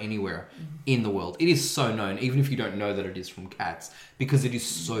theatre anywhere in the world. It is so known, even if you don't know that it is from Cats, because it is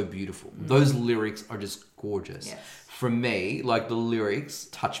so beautiful. Those lyrics are just gorgeous. Yes. for me, like the lyrics,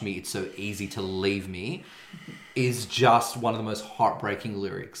 "Touch me, it's so easy to leave me," is just one of the most heartbreaking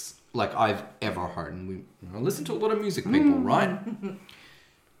lyrics like I've ever heard. And we listen to a lot of music, people, right?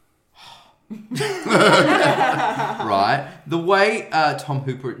 Right? The way Tom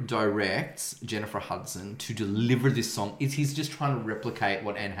Hooper directs Jennifer Hudson to deliver this song is he's just trying to replicate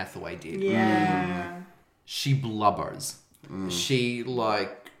what Anne Hathaway did. Yeah. She blubbers. She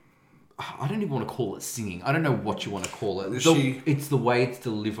I don't even want to call it singing. I don't know what you want to call it. It's the way it's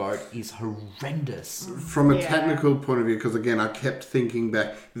delivered is horrendous. From a technical point of view, because again, I kept thinking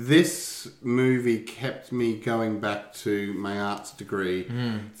back. This movie kept me going back to my arts degree,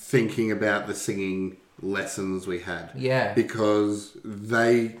 thinking about the singing lessons we had. Yeah. Because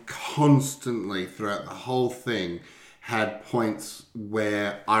they constantly, throughout the whole thing, had points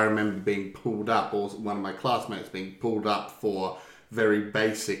where I remember being pulled up, or one of my classmates being pulled up for very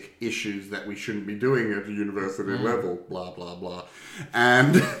basic issues that we shouldn't be doing at a university level, blah, blah, blah.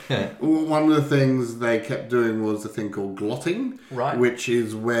 And one of the things they kept doing was a thing called glotting, right, which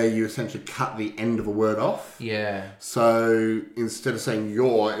is where you essentially cut the end of a word off. Yeah. So instead of saying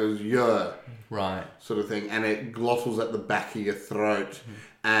your, it was your. Right. Sort of thing. And it glottals at the back of your throat.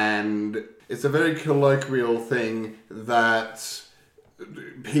 And it's a very colloquial thing that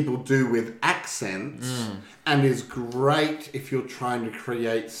people do with accents and is great if you're trying to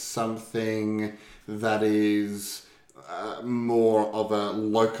create something that is more of a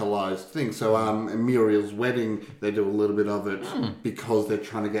localized thing. So in Muriel's Wedding, they do a little bit of it because they're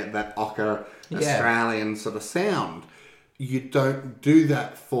trying to get that ochre Australian sort of sound. You don't do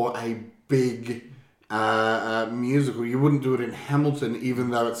that for a big musical. You wouldn't do it in Hamilton, even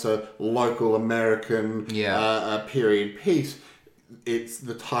though it's a local American period piece. It's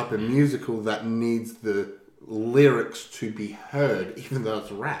the type of musical that needs the lyrics to be heard, even though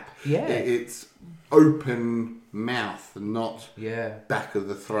it's rap. Yeah. It's open mouth, not back of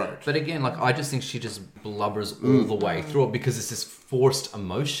the throat. But again, I just think she just blubbers all the way through it because it's this forced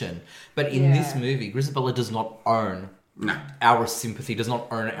emotion. But in this movie, Grisabella does not earn our sympathy, does not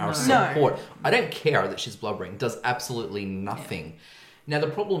earn our support. I don't care that she's blubbering. It does absolutely nothing. Now, the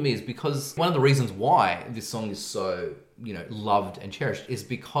problem is, because one of the reasons why this song is so, loved and cherished is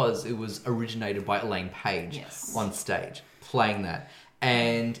because it was originated by Elaine Page on stage, playing that.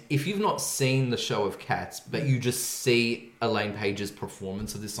 And if you've not seen the show of Cats, but you just see Elaine Page's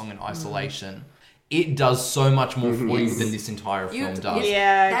performance of this song in isolation, it does so much more for you than this entire film does.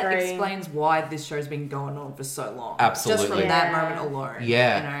 Yeah, I that agree. explains why this show's been going on for so long. Absolutely. Just from that moment alone.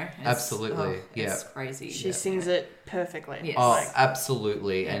 Yeah, absolutely. It's crazy. She sings it perfectly. Yes. Oh,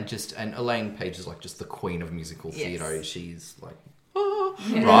 absolutely. And Elaine Page is just the queen of musical theatre. She's right?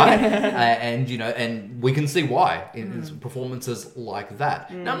 And we can see why in performances like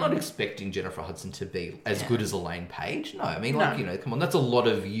that. Now, I'm not expecting Jennifer Hudson to be as good as Elaine Page. No, I mean, come on, that's a lot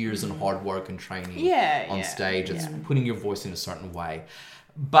of years and hard work and training on stage. It's putting your voice in a certain way.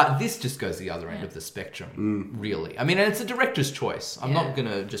 But this just goes the other end of the spectrum, really. I mean, and it's a director's choice. I'm not going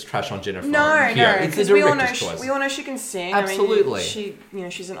to just trash on Jennifer. It's a director's choice. We all know she can sing. Absolutely. I mean,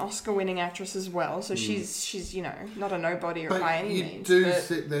 she's an Oscar-winning actress as well, so she's not a nobody by any means. You do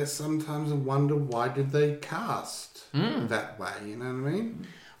sit there sometimes and wonder, why did they cast that way? You know what I mean?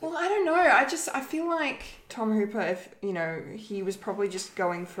 Well, I don't know. I feel like Tom Hooper, if he was probably just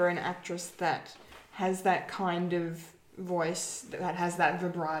going for an actress that has that kind of voice, that has that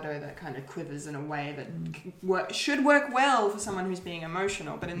vibrato that kind of quivers in a way that should work well for someone who's being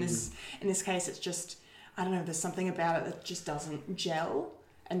emotional. But in this case, it's just, I don't know, there's something about it that just doesn't gel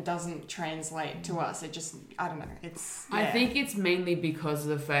and doesn't translate to us. It just, I don't know. I think it's mainly because of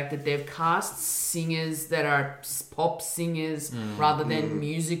the fact that they've cast singers that are pop singers rather than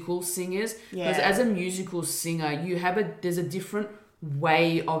musical singers. Because as a musical singer, there's a different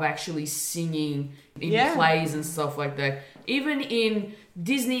way of actually singing in plays and stuff like that. Even in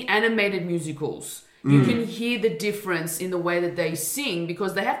Disney animated musicals, you can hear the difference in the way that they sing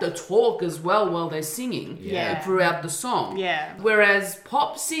because they have to talk as well while they're singing throughout the song. Yeah. Whereas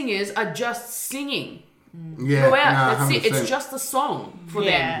pop singers are just singing throughout. That's it. It's just a song for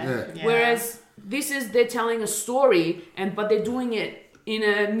them. Yeah. Whereas they're telling a story, but they're doing it in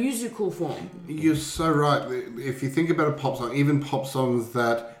a musical form. You're so right. If you think about a pop song, even pop songs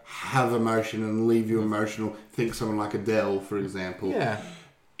that have emotion and leave you emotional, think someone like Adele, for example. Yeah.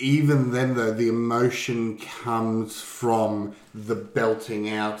 Even then, though, the emotion comes from the belting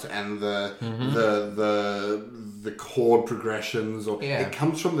out and the chord progressions, or it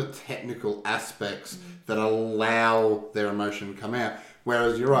comes from the technical aspects that allow their emotion to come out.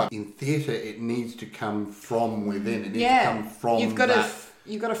 Whereas you're right, in theatre, it needs to come from within. It needs to come from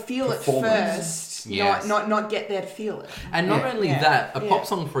You've got to feel it Performance. first, Yes. not get there to feel it. And not only Yeah. that, a Yeah. pop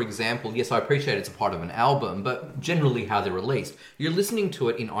song, for example, yes, I appreciate it's a part of an album, but generally how they're released, you're listening to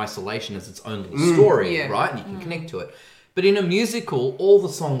it in isolation as its own little story, Yeah. right? And you can connect to it. But in a musical, all the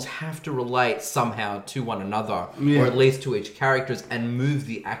songs have to relate somehow to one another, or at least to each characters, and move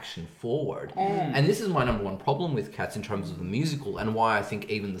the action forward. And this is my number one problem with Cats in terms of the musical, and why I think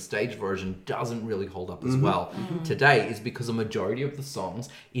even the stage version doesn't really hold up as well today, is because a majority of the songs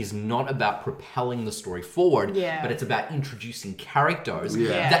is not about propelling the story forward, Yeah. but it's about introducing characters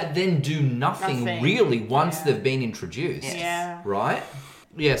Yeah. that then do nothing Nothing. really once Yeah. they've been introduced. Yeah. Right?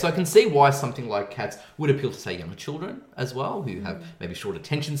 Yeah, so I can see why something like Cats would appeal to, say, younger children as well, who have maybe short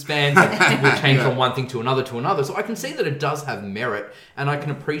attention spans and will change from one thing to another to another. So I can see that it does have merit, and I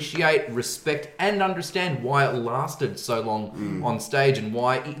can appreciate, respect, and understand why it lasted so long on stage and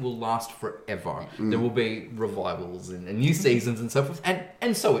why it will last forever. There will be revivals and new seasons and so forth,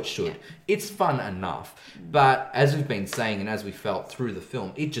 and so it should. It's fun enough. But as we've been saying and as we felt through the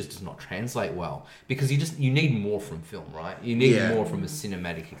film, it just does not translate well, because you need more from film, right? You need more from a cinematic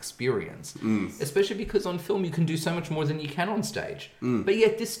experience, especially because on film you can do so much more than you can on stage, but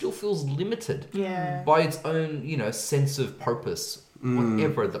yet this still feels limited by its own sense of purpose,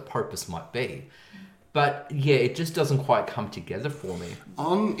 whatever the purpose might be. But yeah, it just doesn't quite come together for me.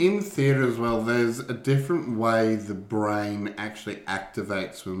 In theatre as well, there's a different way the brain actually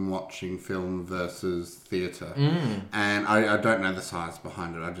activates when watching film versus theatre. And I don't know the science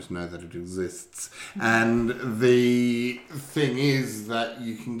behind it, I just know that it exists. And the thing is that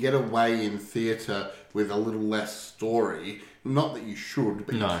you can get away in theatre with a little less story. Not that you should,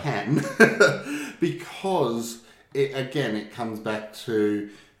 but you can. Because, it comes back to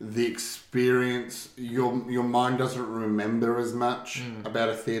the experience. Your mind doesn't remember as much about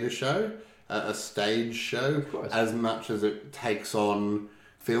a theatre show, a stage show, as much as it takes on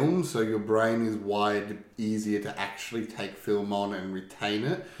film. So your brain is wired easier to actually take film on and retain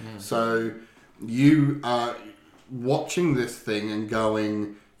it. So you are watching this thing and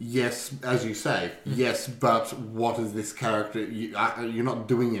going, yes, as you say, yes, but what is this character? You're not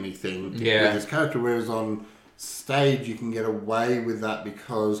doing anything with this character, whereas on stage you can get away with that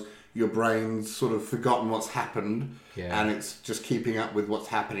because your brain's sort of forgotten what's happened and it's just keeping up with what's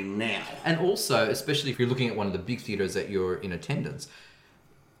happening now. And also, especially if you're looking at one of the big theatres that you're in attendance,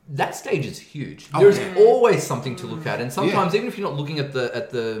 that stage is huge. There's always something to look at, and sometimes even if you're not looking at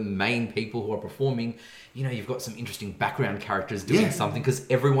the main people who are performing, you've got some interesting background characters doing something, because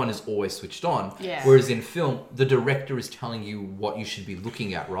everyone is always switched on. Yeah. Whereas in film, the director is telling you what you should be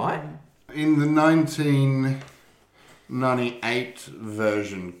looking at, right? In the 1998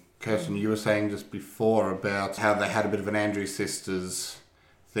 version, Kirsten, you were saying just before about how they had a bit of an Andrew Sisters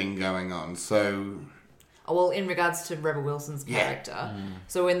thing going on. So, well, in regards to Rebel Wilson's character,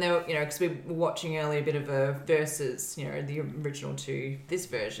 so when they were, because we were watching earlier a bit of a versus, the original to this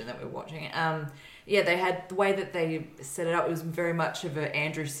version that we're watching. They had the way that they set it up. It was very much of an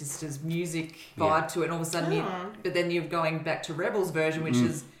Andrew Sisters music vibe to it, and all of a sudden, but then you're going back to Rebel's version, which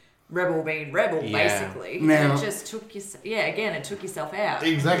is Rebel being Rebel, basically. Now, and it just took it took yourself out.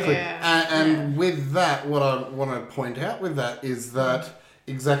 Exactly. Yeah. And with that, what I want to point out with that is that,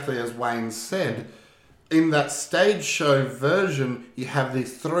 exactly as Wayne said, in that stage show version, you have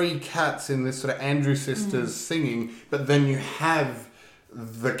these three cats in this sort of Andrew Sisters singing, but then you have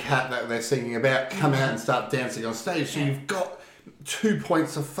the cat that they're singing about come out and start dancing on stage. So you've got 2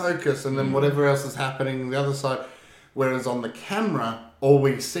 points of focus, and then whatever else is happening on the other side. Whereas on the camera, all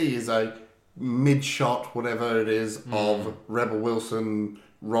we see is a mid-shot, whatever it is, of Rebel Wilson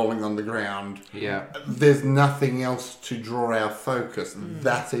rolling on the ground. Yeah. There's nothing else to draw our focus.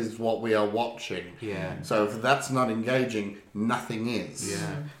 That is what we are watching. Yeah. So if that's not engaging, nothing is.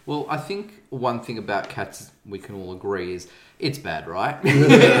 Yeah. Well, I think one thing about Cats we can all agree is it's bad, right?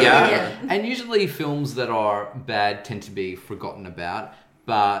 Yeah. And usually films that are bad tend to be forgotten about,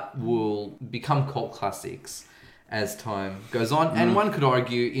 but will become cult classics as time goes on. And one could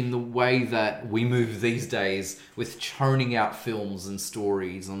argue, in the way that we move these days with churning out films and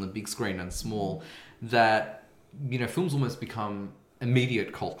stories on the big screen and small, that, films almost become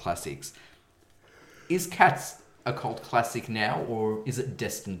immediate cult classics. Is Cats a cult classic now, or is it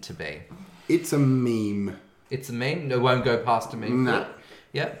destined to be? It's a meme. It's a meme? It won't go past a meme? No.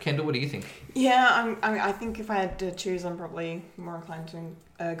 Yeah, Kendall, what do you think? Yeah, I think if I had to choose, I'm probably more inclined to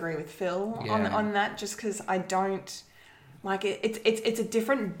agree with Phil on that, just because I don't like it. It's a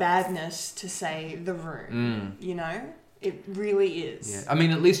different badness to, say, The Room, It really is. Yeah. I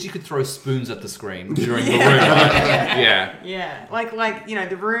mean, at least you could throw spoons at the screen during the room. Yeah. Yeah, like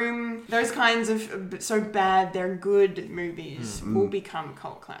The Room, those kinds of so bad they're good movies will become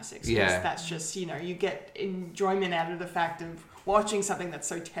cult classics. 'Cause that's just, you get enjoyment out of the fact of watching something that's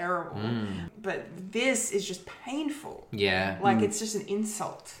so terrible. But this is just painful. Yeah. Like it's just an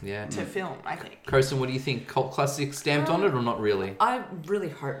insult to film, I think. Kirsten, what do you think? Cult classic stamped on it or not really? I really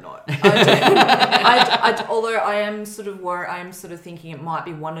hope not. Although I am sort of worried, I'm sort of thinking it might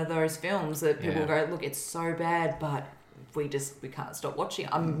be one of those films that people go, look, it's so bad, but we can't stop watching.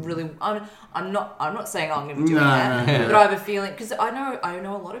 I'm not saying I'm going to be doing that, but I have a feeling, because I know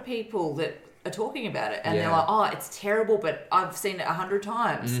a lot of people that are talking about it and they're like, oh, it's terrible, but I've seen it 100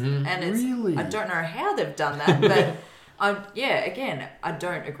 times and it's Really? I don't know how they've done that, but again, I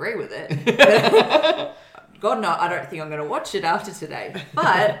don't agree with it. God, no, I don't think I'm going to watch it after today.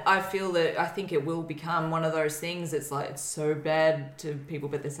 But I think it will become one of those things. It's like, it's so bad to people,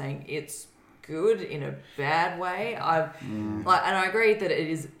 but they're saying it's good in a bad way. And I agree that it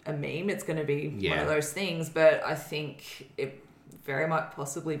is a meme. It's going to be one of those things, but I think it very might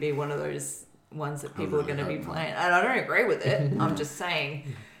possibly be one of those ones that people are going to be playing. And I don't agree with it. I'm just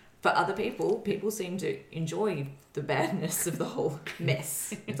saying, for other people seem to enjoy the badness of the whole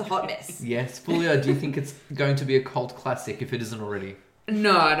mess. It's a hot mess. Yes. Fulia, do you think it's going to be a cult classic if it isn't already?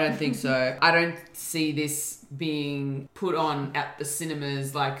 No, I don't think so. I don't see this being put on at the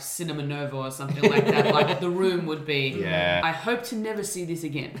cinemas like Cinema Nova or something like that, like The Room would be. Yeah. I hope to never see this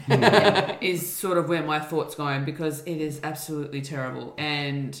again, is sort of where my thoughts going, because it is absolutely terrible.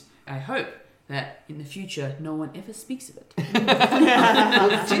 And I hope that in the future, no one ever speaks of it.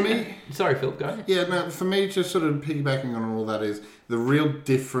 For me, Sorry, Phil, go. yeah, no, for me, just sort of piggybacking on all that is the real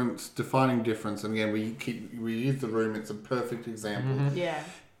difference, defining difference. And again, we use The Room. It's a perfect example. Yeah.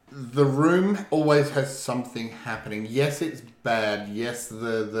 The Room always has something happening. Yes, it's bad. Yes,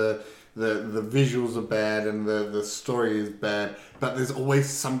 the visuals are bad and the story is bad. But there's always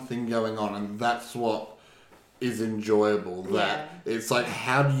something going on, and that's what is enjoyable. That it's like,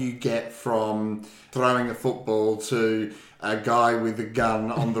 how do you get from throwing a football to a guy with a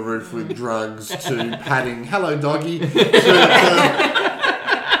gun on the roof with drugs to patting "Hello, doggy"?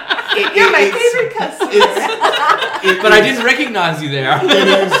 You're my favorite customer. But I didn't recognise you there.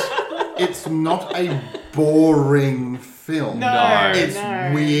 It's not a boring film. No, It's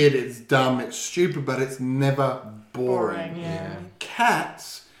weird, it's dumb, it's stupid, but it's never boring. Yeah.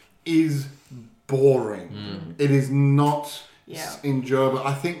 Cats is boring. It is not enjoyable.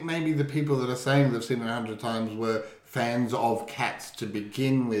 I think maybe the people that are saying they've seen it 100 times were fans of Cats to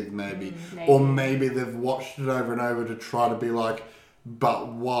begin with, maybe. Or maybe they've watched it over and over to try to be like,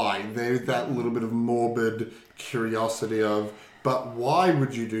 but why? There's that little bit of morbid curiosity of, but why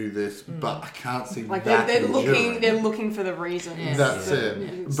would you do this? But I can't see Like that they're enduring. looking for the reason. That's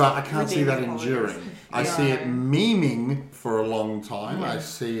it. But I can't see that enduring. I see it memeing for a long time. I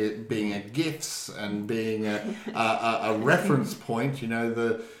see it being a GIFs and being a reference point.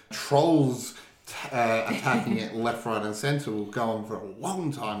 The trolls attacking it left, right and centre will go on for a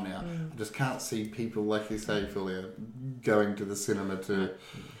long time now. I just can't see people, like you say, Philia, going to the cinema to...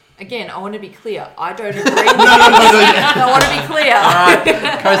 Again, I want to be clear. I don't agree with you. I want to be clear. All right,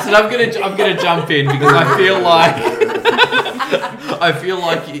 Kirsten, I'm gonna jump in because I feel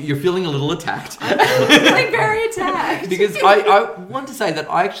like you're feeling a little attacked. I'm feeling very attacked. Because I want to say that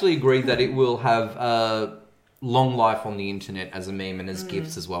I actually agree that it will have a long life on the internet as a meme and as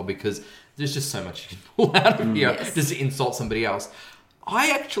GIFs as well, because there's just so much you can pull out of here just to insult somebody else. I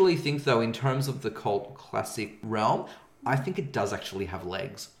actually think, though, in terms of the cult classic realm, I think it does actually have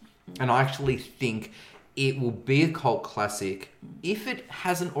legs. And I actually think it will be a cult classic if it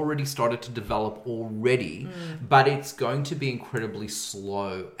hasn't already started to develop already, but it's going to be incredibly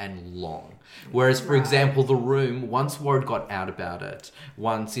slow and long. Whereas, for example, The Room, once word got out about it,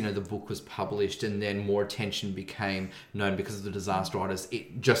 once, the book was published and then more attention became known because of the disaster artist,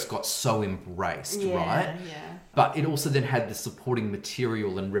 it just got so embraced, right? Yeah. But it also then had the supporting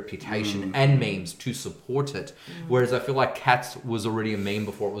material and reputation and memes to support it. Whereas I feel like Cats was already a meme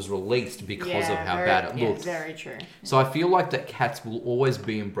before it was released because of how bad it looked. Very true. So I feel like that Cats will always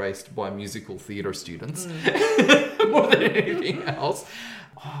be embraced by musical theatre students more than anything else.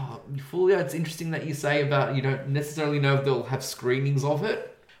 Oh, Fulia, it's interesting that you say about you don't necessarily know if they'll have screenings of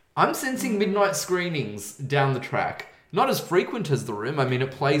it. I'm sensing midnight screenings down the track. Not as frequent as The Room. I mean,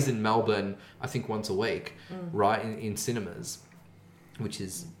 it plays in Melbourne, I think, once a week, right, in cinemas, which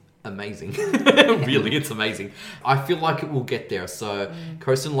is amazing. Really, it's amazing. I feel like it will get there. So,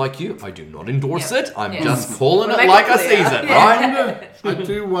 Kirsten, like you, I do not endorse it. I'm just calling it like I sees it, right? I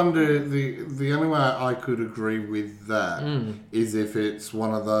do wonder, the only way I could agree with that is if it's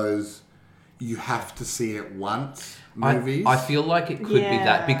one of those you have to see it once movies. I feel like it could be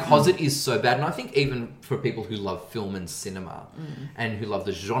that because it is so bad. And I think even for people who love film and cinema and who love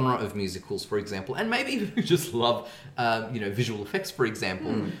the genre of musicals, for example, and maybe even who just love, visual effects, for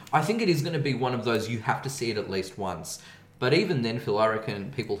example, I think it is going to be one of those you have to see it at least once. But even then, Phil, I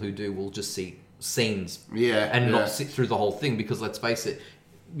reckon people who do will just see scenes and not sit through the whole thing because, let's face it,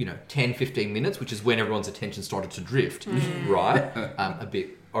 10, 15 minutes, which is when everyone's attention started to drift, right? A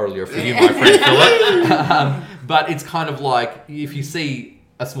bit earlier for you, my friend Philip. But it's kind of like, if you see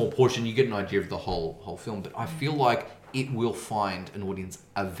a small portion, you get an idea of the whole film. But I feel like it will find an audience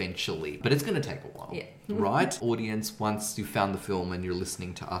eventually. But it's going to take a while, right? Audience, once you've found the film and you're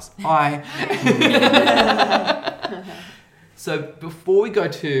listening to us, hi. So before we go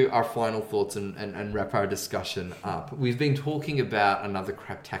to our final thoughts and wrap our discussion up, we've been talking about another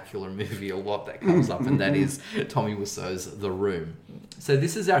craptacular movie a lot that comes up, and that is Tommy Wiseau's The Room. So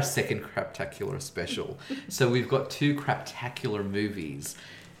this is our second craptacular special. So we've got two craptacular movies.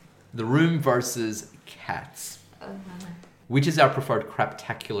 The Room versus Cats. Which is our preferred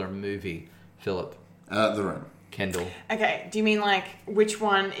craptacular movie, Philip? The Room. Kendall. Okay, do you mean like which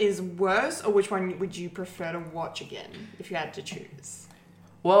one is worse or which one would you prefer to watch again if you had to choose?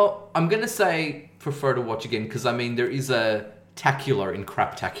 Well, I'm going to say prefer to watch again because, there is a tacular in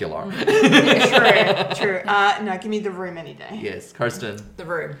craptacular. True. No, give me The Room any day. Yes, Kirsten. The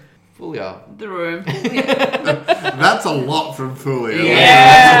Room. Fulia. The Room. That's a lot from Fulia.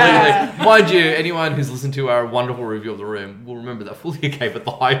 Yeah, absolutely. Mind you, anyone who's listened to our wonderful review of The Room will remember that Fulia gave it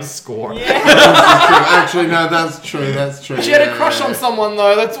the highest score. Yeah. Actually, no, that's true. She had a crush on someone,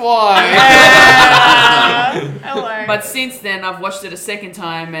 though, that's why. Hello. But since then, I've watched it a second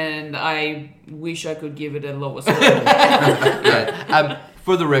time, and I wish I could give it a lower score.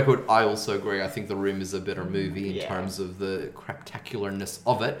 For the record, I also agree. I think The Room is a better movie in terms of the craptacularness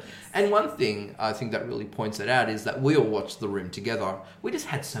of it. And one thing I think that really points it out is that we all watched The Room together. We just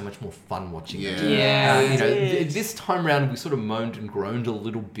had so much more fun watching it. This time around, we sort of moaned and groaned a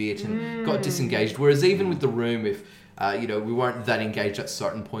little bit and got disengaged. Whereas even with The Room, if we weren't that engaged at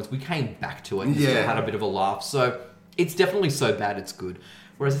certain points, we came back to it and still had a bit of a laugh. So it's definitely so bad it's good.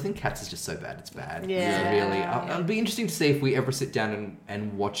 Whereas I think Cats is just so bad, it's bad. Yeah. So really, it'll be interesting to see if we ever sit down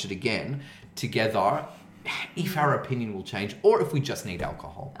and watch it again together, if our opinion will change, or if we just need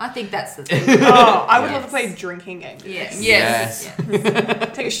alcohol. I think that's the thing. I would love to play a drinking game. Yes.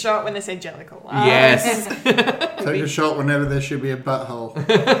 Take a shot when they say Jellicle. Yes. Take a shot whenever there should be a butthole.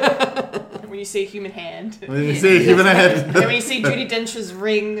 When you see a human hand. When you see a human head. And when you see Judi Dench's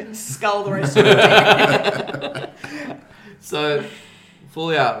ring skull the rest of the day. So,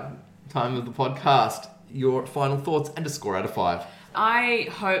 fully out, time of the podcast. Your final thoughts and a score out of 5. I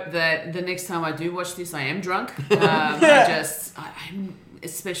hope that the next time I do watch this, I am drunk. I'm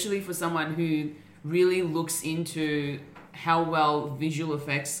especially for someone who really looks into how well visual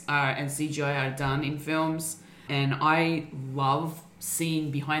effects and CGI are done in films. And I love seeing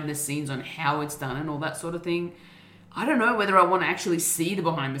behind the scenes on how it's done and all that sort of thing. I don't know whether I want to actually see the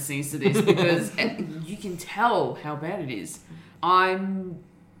behind the scenes to this because you can tell how bad it is. I'm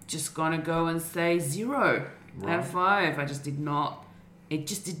just going to go and say 0 out of 5. It just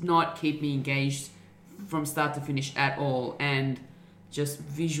did not keep me engaged from start to finish at all. And just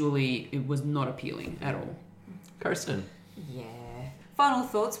visually, it was not appealing at all. Kirsten. Yeah. Final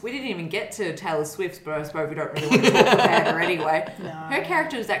thoughts. We didn't even get to Taylor Swift, but I suppose we don't really want to talk about her anyway. No. Her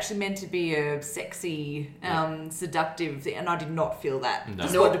character is actually meant to be a sexy, seductive, and I did not feel that. No.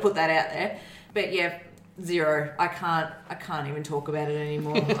 Just wanted to put that out there. But yeah, 0. I can't even talk about it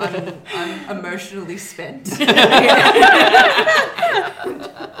anymore. I'm emotionally spent.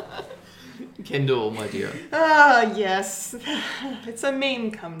 Kendall, my dear. Ah, yes. It's a meme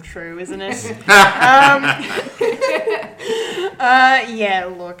come true, isn't it? Yeah,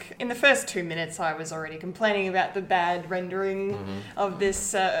 look. In the first 2 minutes, I was already complaining about the bad rendering of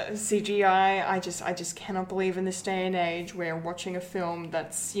this CGI. I just cannot believe in this day and age we're watching a film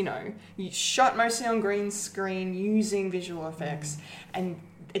that's, shot mostly on green screen using visual effects and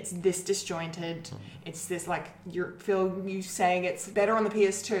it's this disjointed. It's this you saying it's better on the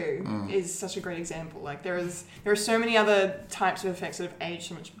PS2 is such a great example. Like there are so many other types of effects that have aged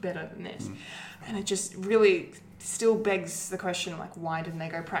so much better than this, and it just really still begs the question, like, why didn't they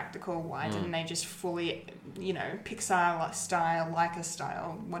go practical? Why didn't they just fully, Pixar style, Leica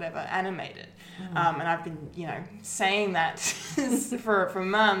style, whatever, animate it? And I've been, saying that for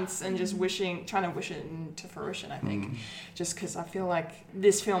months and just trying to wish it into fruition, I think. Just because I feel like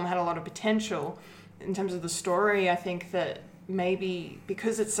this film had a lot of potential in terms of the story. I think that maybe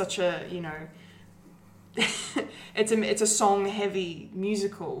because it's such a, it's a song-heavy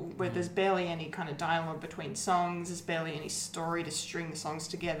musical where there's barely any kind of dialogue between songs. There's barely any story to string the songs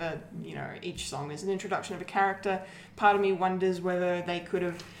together. Each song is an introduction of a character. Part of me wonders whether they could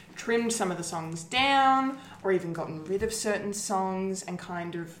have trimmed some of the songs down or even gotten rid of certain songs and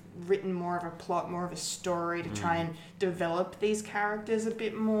kind of written more of a plot, more of a story to try and develop these characters a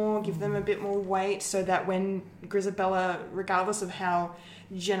bit more, give them a bit more weight, so that when Grisabella, regardless of how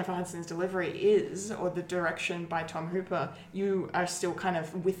Jennifer Hudson's delivery is, or the direction by Tom Hooper, you are still kind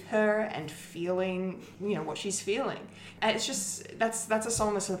of with her and feeling, what she's feeling. And it's just, that's a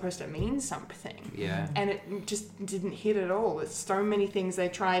song that's supposed to mean something. Yeah. And it just didn't hit at all. There's so many things they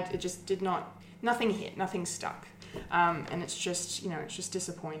tried, it just did not, nothing hit, nothing stuck. And it's just, it's just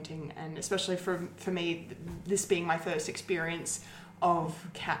disappointing. And especially for me, this being my first experience of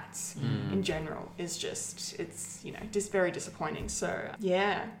Cats in general is just, it's, just very disappointing. So,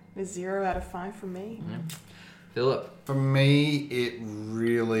 yeah, a 0 out of 5 from me. Philip? For me, it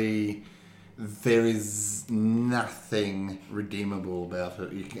really, there is nothing redeemable about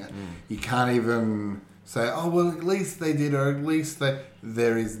it. You can't even say, oh, well, at least they did, or at least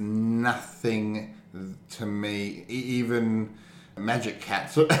there is nothing to me. Even Magic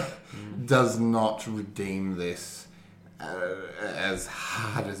Cats does not redeem this as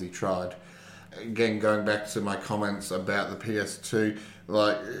hard as he tried. Again, going back to my comments about the PS2,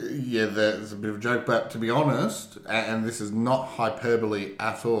 there's a bit of a joke, but to be honest, and this is not hyperbole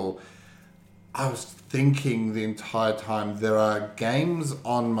at all, I was thinking the entire time, there are games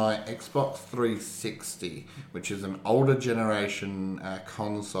on my Xbox 360, which is an older generation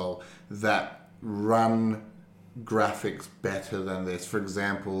console, that run graphics better than this. For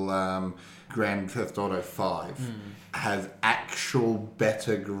example, Grand Theft Auto 5 has actual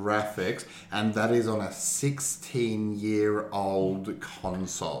better graphics, and that is on a 16-year-old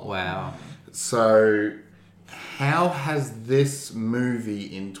console. Wow. So how has this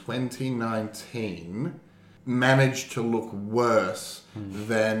movie in 2019 managed to look worse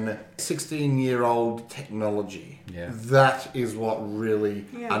than 16-year-old technology? Yeah. That is what really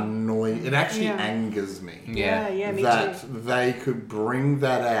annoys. It actually angers me. Yeah, me that too. they could bring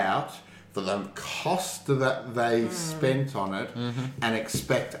that out for the cost that they spent on it and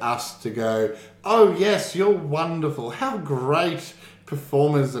expect us to go, oh yes, you're wonderful. How great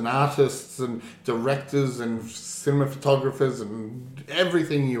performers and artists and directors and cinematographers and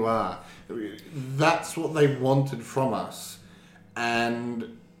everything you are. That's what they wanted from us.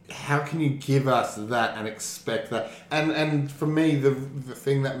 And how can you give us that and expect that? And for me, the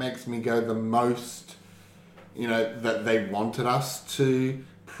thing that makes me go the most, that they wanted us to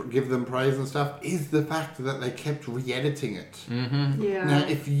give them praise and stuff, is the fact that they kept re-editing it. Yeah. Now,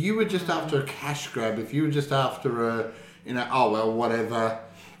 if you were just after a cash grab, if you were just after a, oh, well, whatever,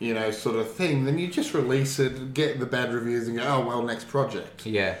 sort of thing, then you just release it, get the bad reviews and go, oh, well, next project.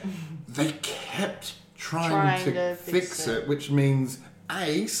 Yeah. They kept trying to fix it, which means,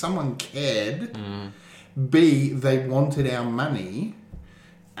 A, someone cared, B, they wanted our money,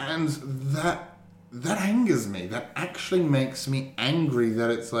 and that angers me. That actually makes me angry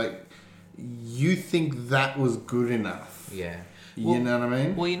that it's like, you think that was good enough. Yeah. You know what I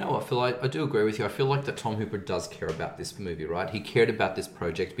mean? Well, you know what, Phil, I do agree with you. I feel like that Tom Hooper does care about this movie, right? He cared about this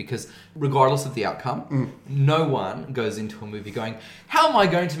project because regardless of the outcome, no one goes into a movie going, how am I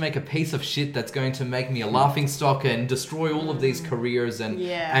going to make a piece of shit that's going to make me a laughingstock and destroy all of these careers and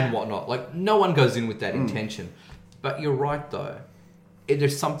whatnot? Like, no one goes in with that intention. But you're right, though.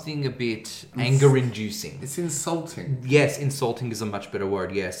 There's something a bit anger-inducing. It's insulting. Yes, insulting is a much better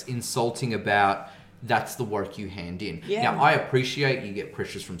word, yes. Insulting about... that's the work you hand in. Yeah. Now, I appreciate you get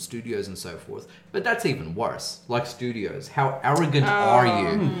pressures from studios and so forth, but that's even worse. Like studios, how arrogant are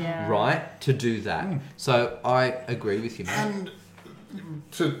you, right, to do that? So I agree with you, man. And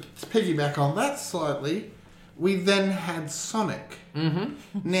to piggyback on that slightly, we then had Sonic.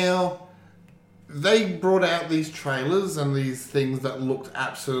 Now, they brought out these trailers and these things that looked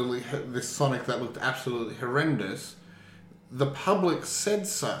this Sonic that looked absolutely horrendous. The public said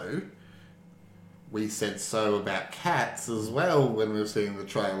so. We said so about Cats as well when we were seeing the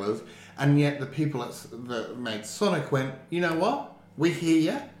trailers, and yet the people that made Sonic went, you know what? we hear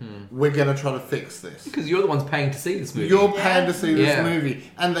you. We're going to try to fix this. Because you're the ones paying to see this movie. You're paying to see this Yeah. movie.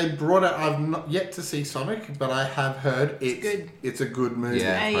 And they brought it, I've not yet to see Sonic, but I have heard it's a good movie.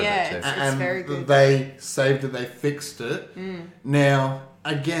 Yeah. I've heard that too. It's And very good. they saved it, they fixed it. Now,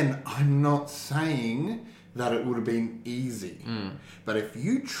 again, I'm not saying that it would have been easy. But if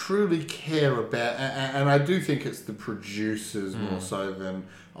you truly care about, and I do think it's the producers more so than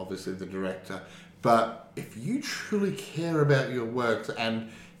obviously the director, but if you truly care about your works and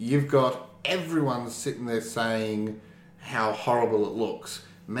you've got everyone sitting there saying how horrible it looks,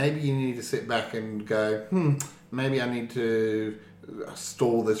 maybe you need to sit back and go, maybe I need to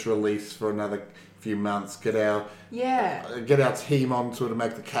stall this release for another few months, get our team onto it to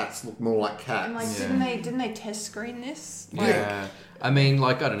make the cats look more like cats. And didn't they test screen this? Yeah. I mean,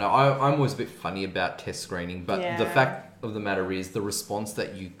 I don't know. I'm always a bit funny about test screening, but the Yeah. fact of the matter is the response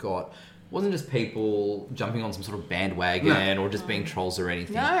that you got wasn't just people jumping on some sort of bandwagon or just being trolls or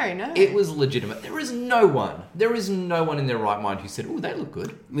anything. No. It was legitimate. There is no one in their right mind who said, "Oh, they look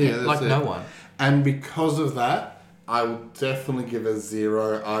good." Yeah, that's like it. no one. And because of that, I would definitely give a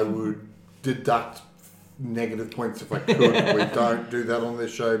 0. I would deduct negative points if I could. We don't do that on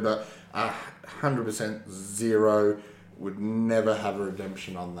this show, but 100% 0. Would never have a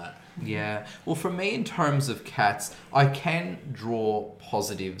redemption on that. Yeah. Well, for me, in terms of Cats, I can draw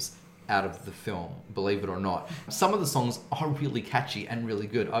positives out of the film, believe it or not. Some of the songs are really catchy and really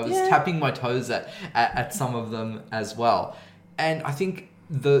good. I was tapping my toes at some of them as well. And I think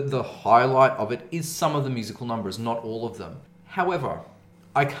the highlight of it is some of the musical numbers, not all of them. However,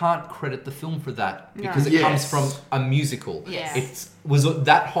 I can't credit the film for that because it comes from a musical. Yes.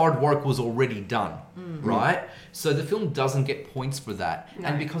 That hard work was already done, right? So the film doesn't get points for that. No.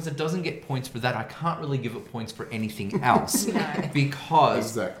 And because it doesn't get points for that, I can't really give it points for anything else. No. Because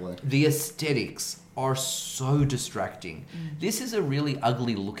Exactly. the aesthetics are so distracting. This is a really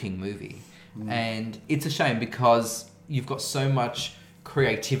ugly looking movie. And it's a shame because you've got so much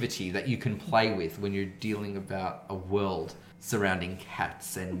creativity that you can play with when you're dealing about a world surrounding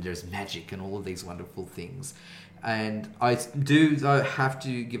cats and there's magic and all of these wonderful things. And I do have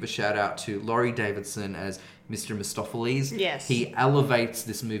to give a shout out to Laurie Davidson as Mr. Mistopheles. Yes. He elevates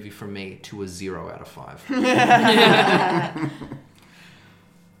this movie for me to a 0 out of 5.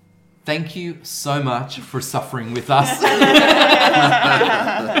 Thank you so much for suffering with us.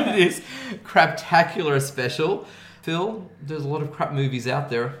 This craptacular special. Phil, there's a lot of crap movies out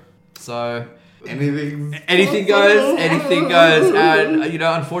there, so Anything goes. And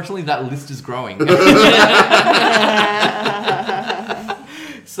unfortunately, that list is growing.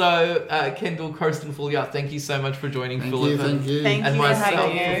 So, Kendall, Kirsten, Fulia, thank you so much for joining Philip Thank you. Thank and you for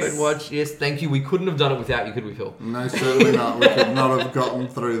myself having for us. Fed Watch. Yes, thank you. We couldn't have done it without you, could we, Phil? No, certainly not. We could not have gotten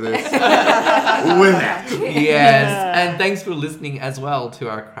through this without. Yes, and thanks for listening as well to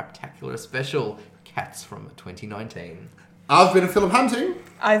our craptacular special, Cats from 2019. I've been a Philip Hunting.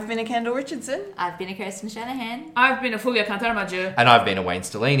 I've been a Kendall Richardson. I've been a Kirsten Shanahan. I've been a Fulia Cantarmaggio. And I've been a Wayne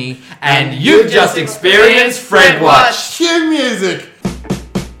Stellini. And you've just experienced Fred Watch. Cue music.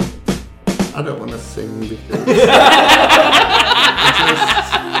 I don't want to sing because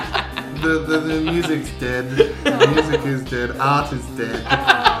the music's dead. The music is dead. Art is dead.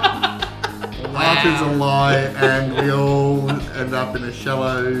 Art is a lie, and we all end up in a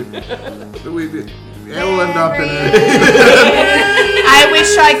shallow. We all end up in a. I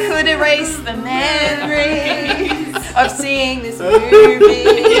wish I could erase the memories of seeing this movie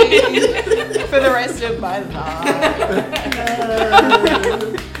for the rest of my life.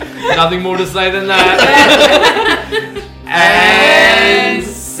 Nothing more to say than that. And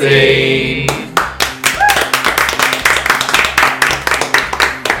scene.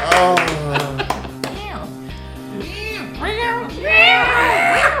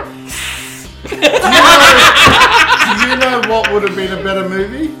 Do you know what would have been a better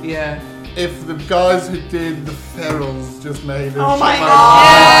movie? Yeah. If the guys who did the Ferals just made a Oh my show.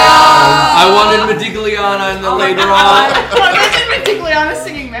 god! I wanted Modigliana in the later on. Imagine Modigliana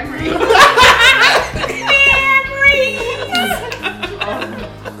singing Memory.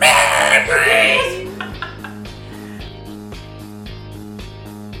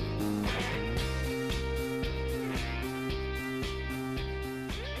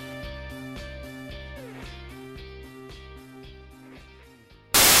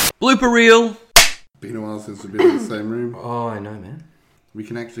 Blooper reel. Been a while since we've been in the same room. Oh, I know, man. We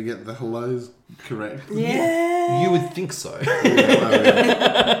can actually get the hellos correct. Yeah. You would think so.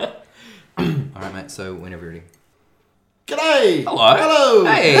 Yeah, All right, mate. So whenever you're ready. G'day! Hello. Hello!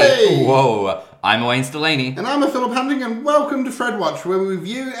 Hey. Whoa. I'm Wayne Stellini. And I'm a Philip Hunting, and welcome to Fred Watch, where we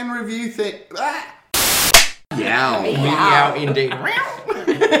review and review things. Meow. Meow, indeed.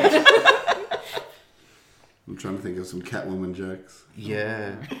 I'm trying to think of some Catwoman jokes.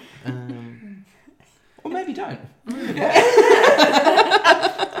 Yeah. Or maybe don't.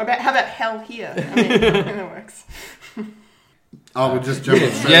 How about hell here? I mean, that works. Oh, we're just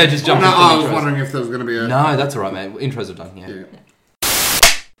jumping straight. Yeah, just jumping. No, I was intros. wondering if there was going to be a... No, that's all right, mate. Intros are done. Yeah. Yeah.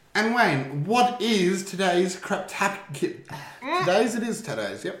 And Wayne, what is today's Today's,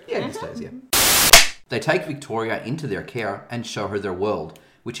 yep. Yeah, it stays, yeah. They take Victoria into their care and show her their world,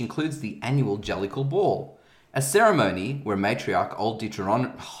 which includes the annual Jellicle Ball, a ceremony where matriarch Old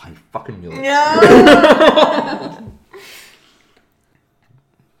Deuteronomy... Oh, I fucking knew it.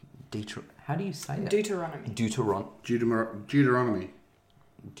 How do you say it? Deuteronomy. Deuteronomy.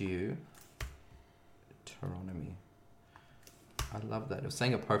 Deuteronomy. I love that. I was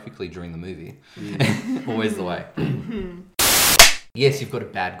saying it perfectly during the movie. Always the way. Yes, you've got a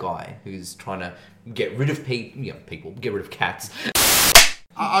bad guy who's trying to get rid of people, get rid of cats.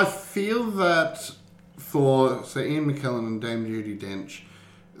 I feel that for, say, Ian McKellen and Dame Judi Dench,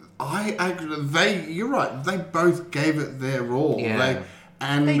 you're right, they both gave it their all. Yeah.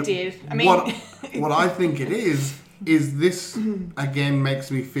 They did. I mean... what I think it is this, again,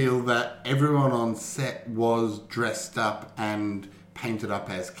 makes me feel that everyone on set was dressed up and painted up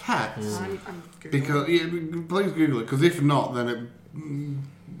as cats. I'm Googling. Because, please Google it, because if not, then it...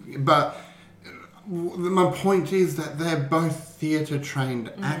 But my point is that they're both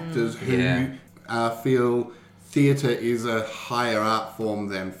theatre-trained actors who feel theatre is a higher art form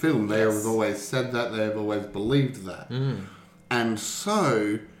than film. They have always said that. They have always believed that. And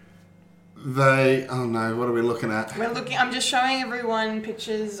so... oh no, what are we looking at? I'm just showing everyone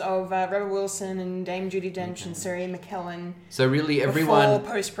pictures of Rebel Wilson and Dame Judi Dench and Sir Ian McKellen. So really everyone...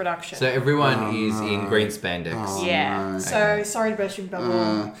 Before post-production. So everyone is in green spandex. yeah. no. So, sorry to burst your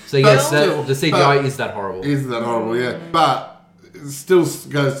bubble. So yes, the CGI is that horrible. Is that horrible, yeah. But it still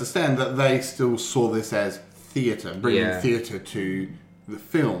goes to stand that they still saw this as theatre, bringing theatre to the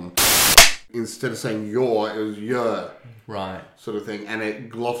film. Instead of saying your, it was your. Right. Sort of thing. And it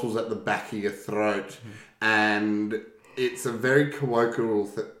glottals at the back of your throat. And it's a very colloquial...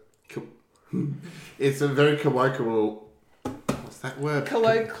 It's a very colloquial... What's that word?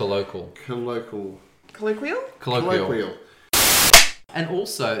 Colloquial. Colloquial? And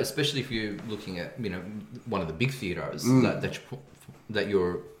also, especially if you're looking at, one of the big theatres that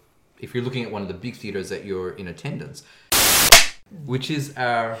you're... If you're looking at one of the big theatres that you're in attendance... Which is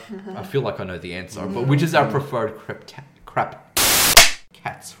our... I feel like I know the answer, but which is our preferred crap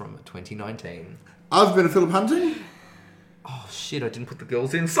cats from 2019? I've been a Philip Hunting. Oh shit! I didn't put the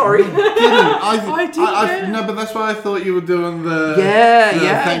girls in. Sorry. No, but that's why I thought you were doing the...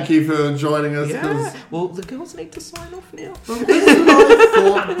 Yeah. Thank you for joining us. Yeah. Well, the girls need to sign off now. I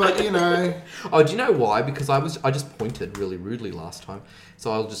thought, but Oh, do you know why? Because I just pointed really rudely last time,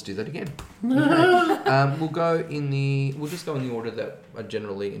 so I'll just do that again. Okay. We'll just go in the order that I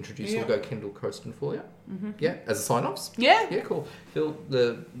generally introduce. We'll go Kendall, Kirsten, Fulia. Yeah, as a sign-offs. Yeah. Yeah, cool. Phil,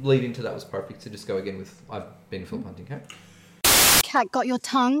 the lead into that was perfect. So just go again with I've been Philip Hunting. Okay. Cat got your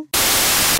tongue?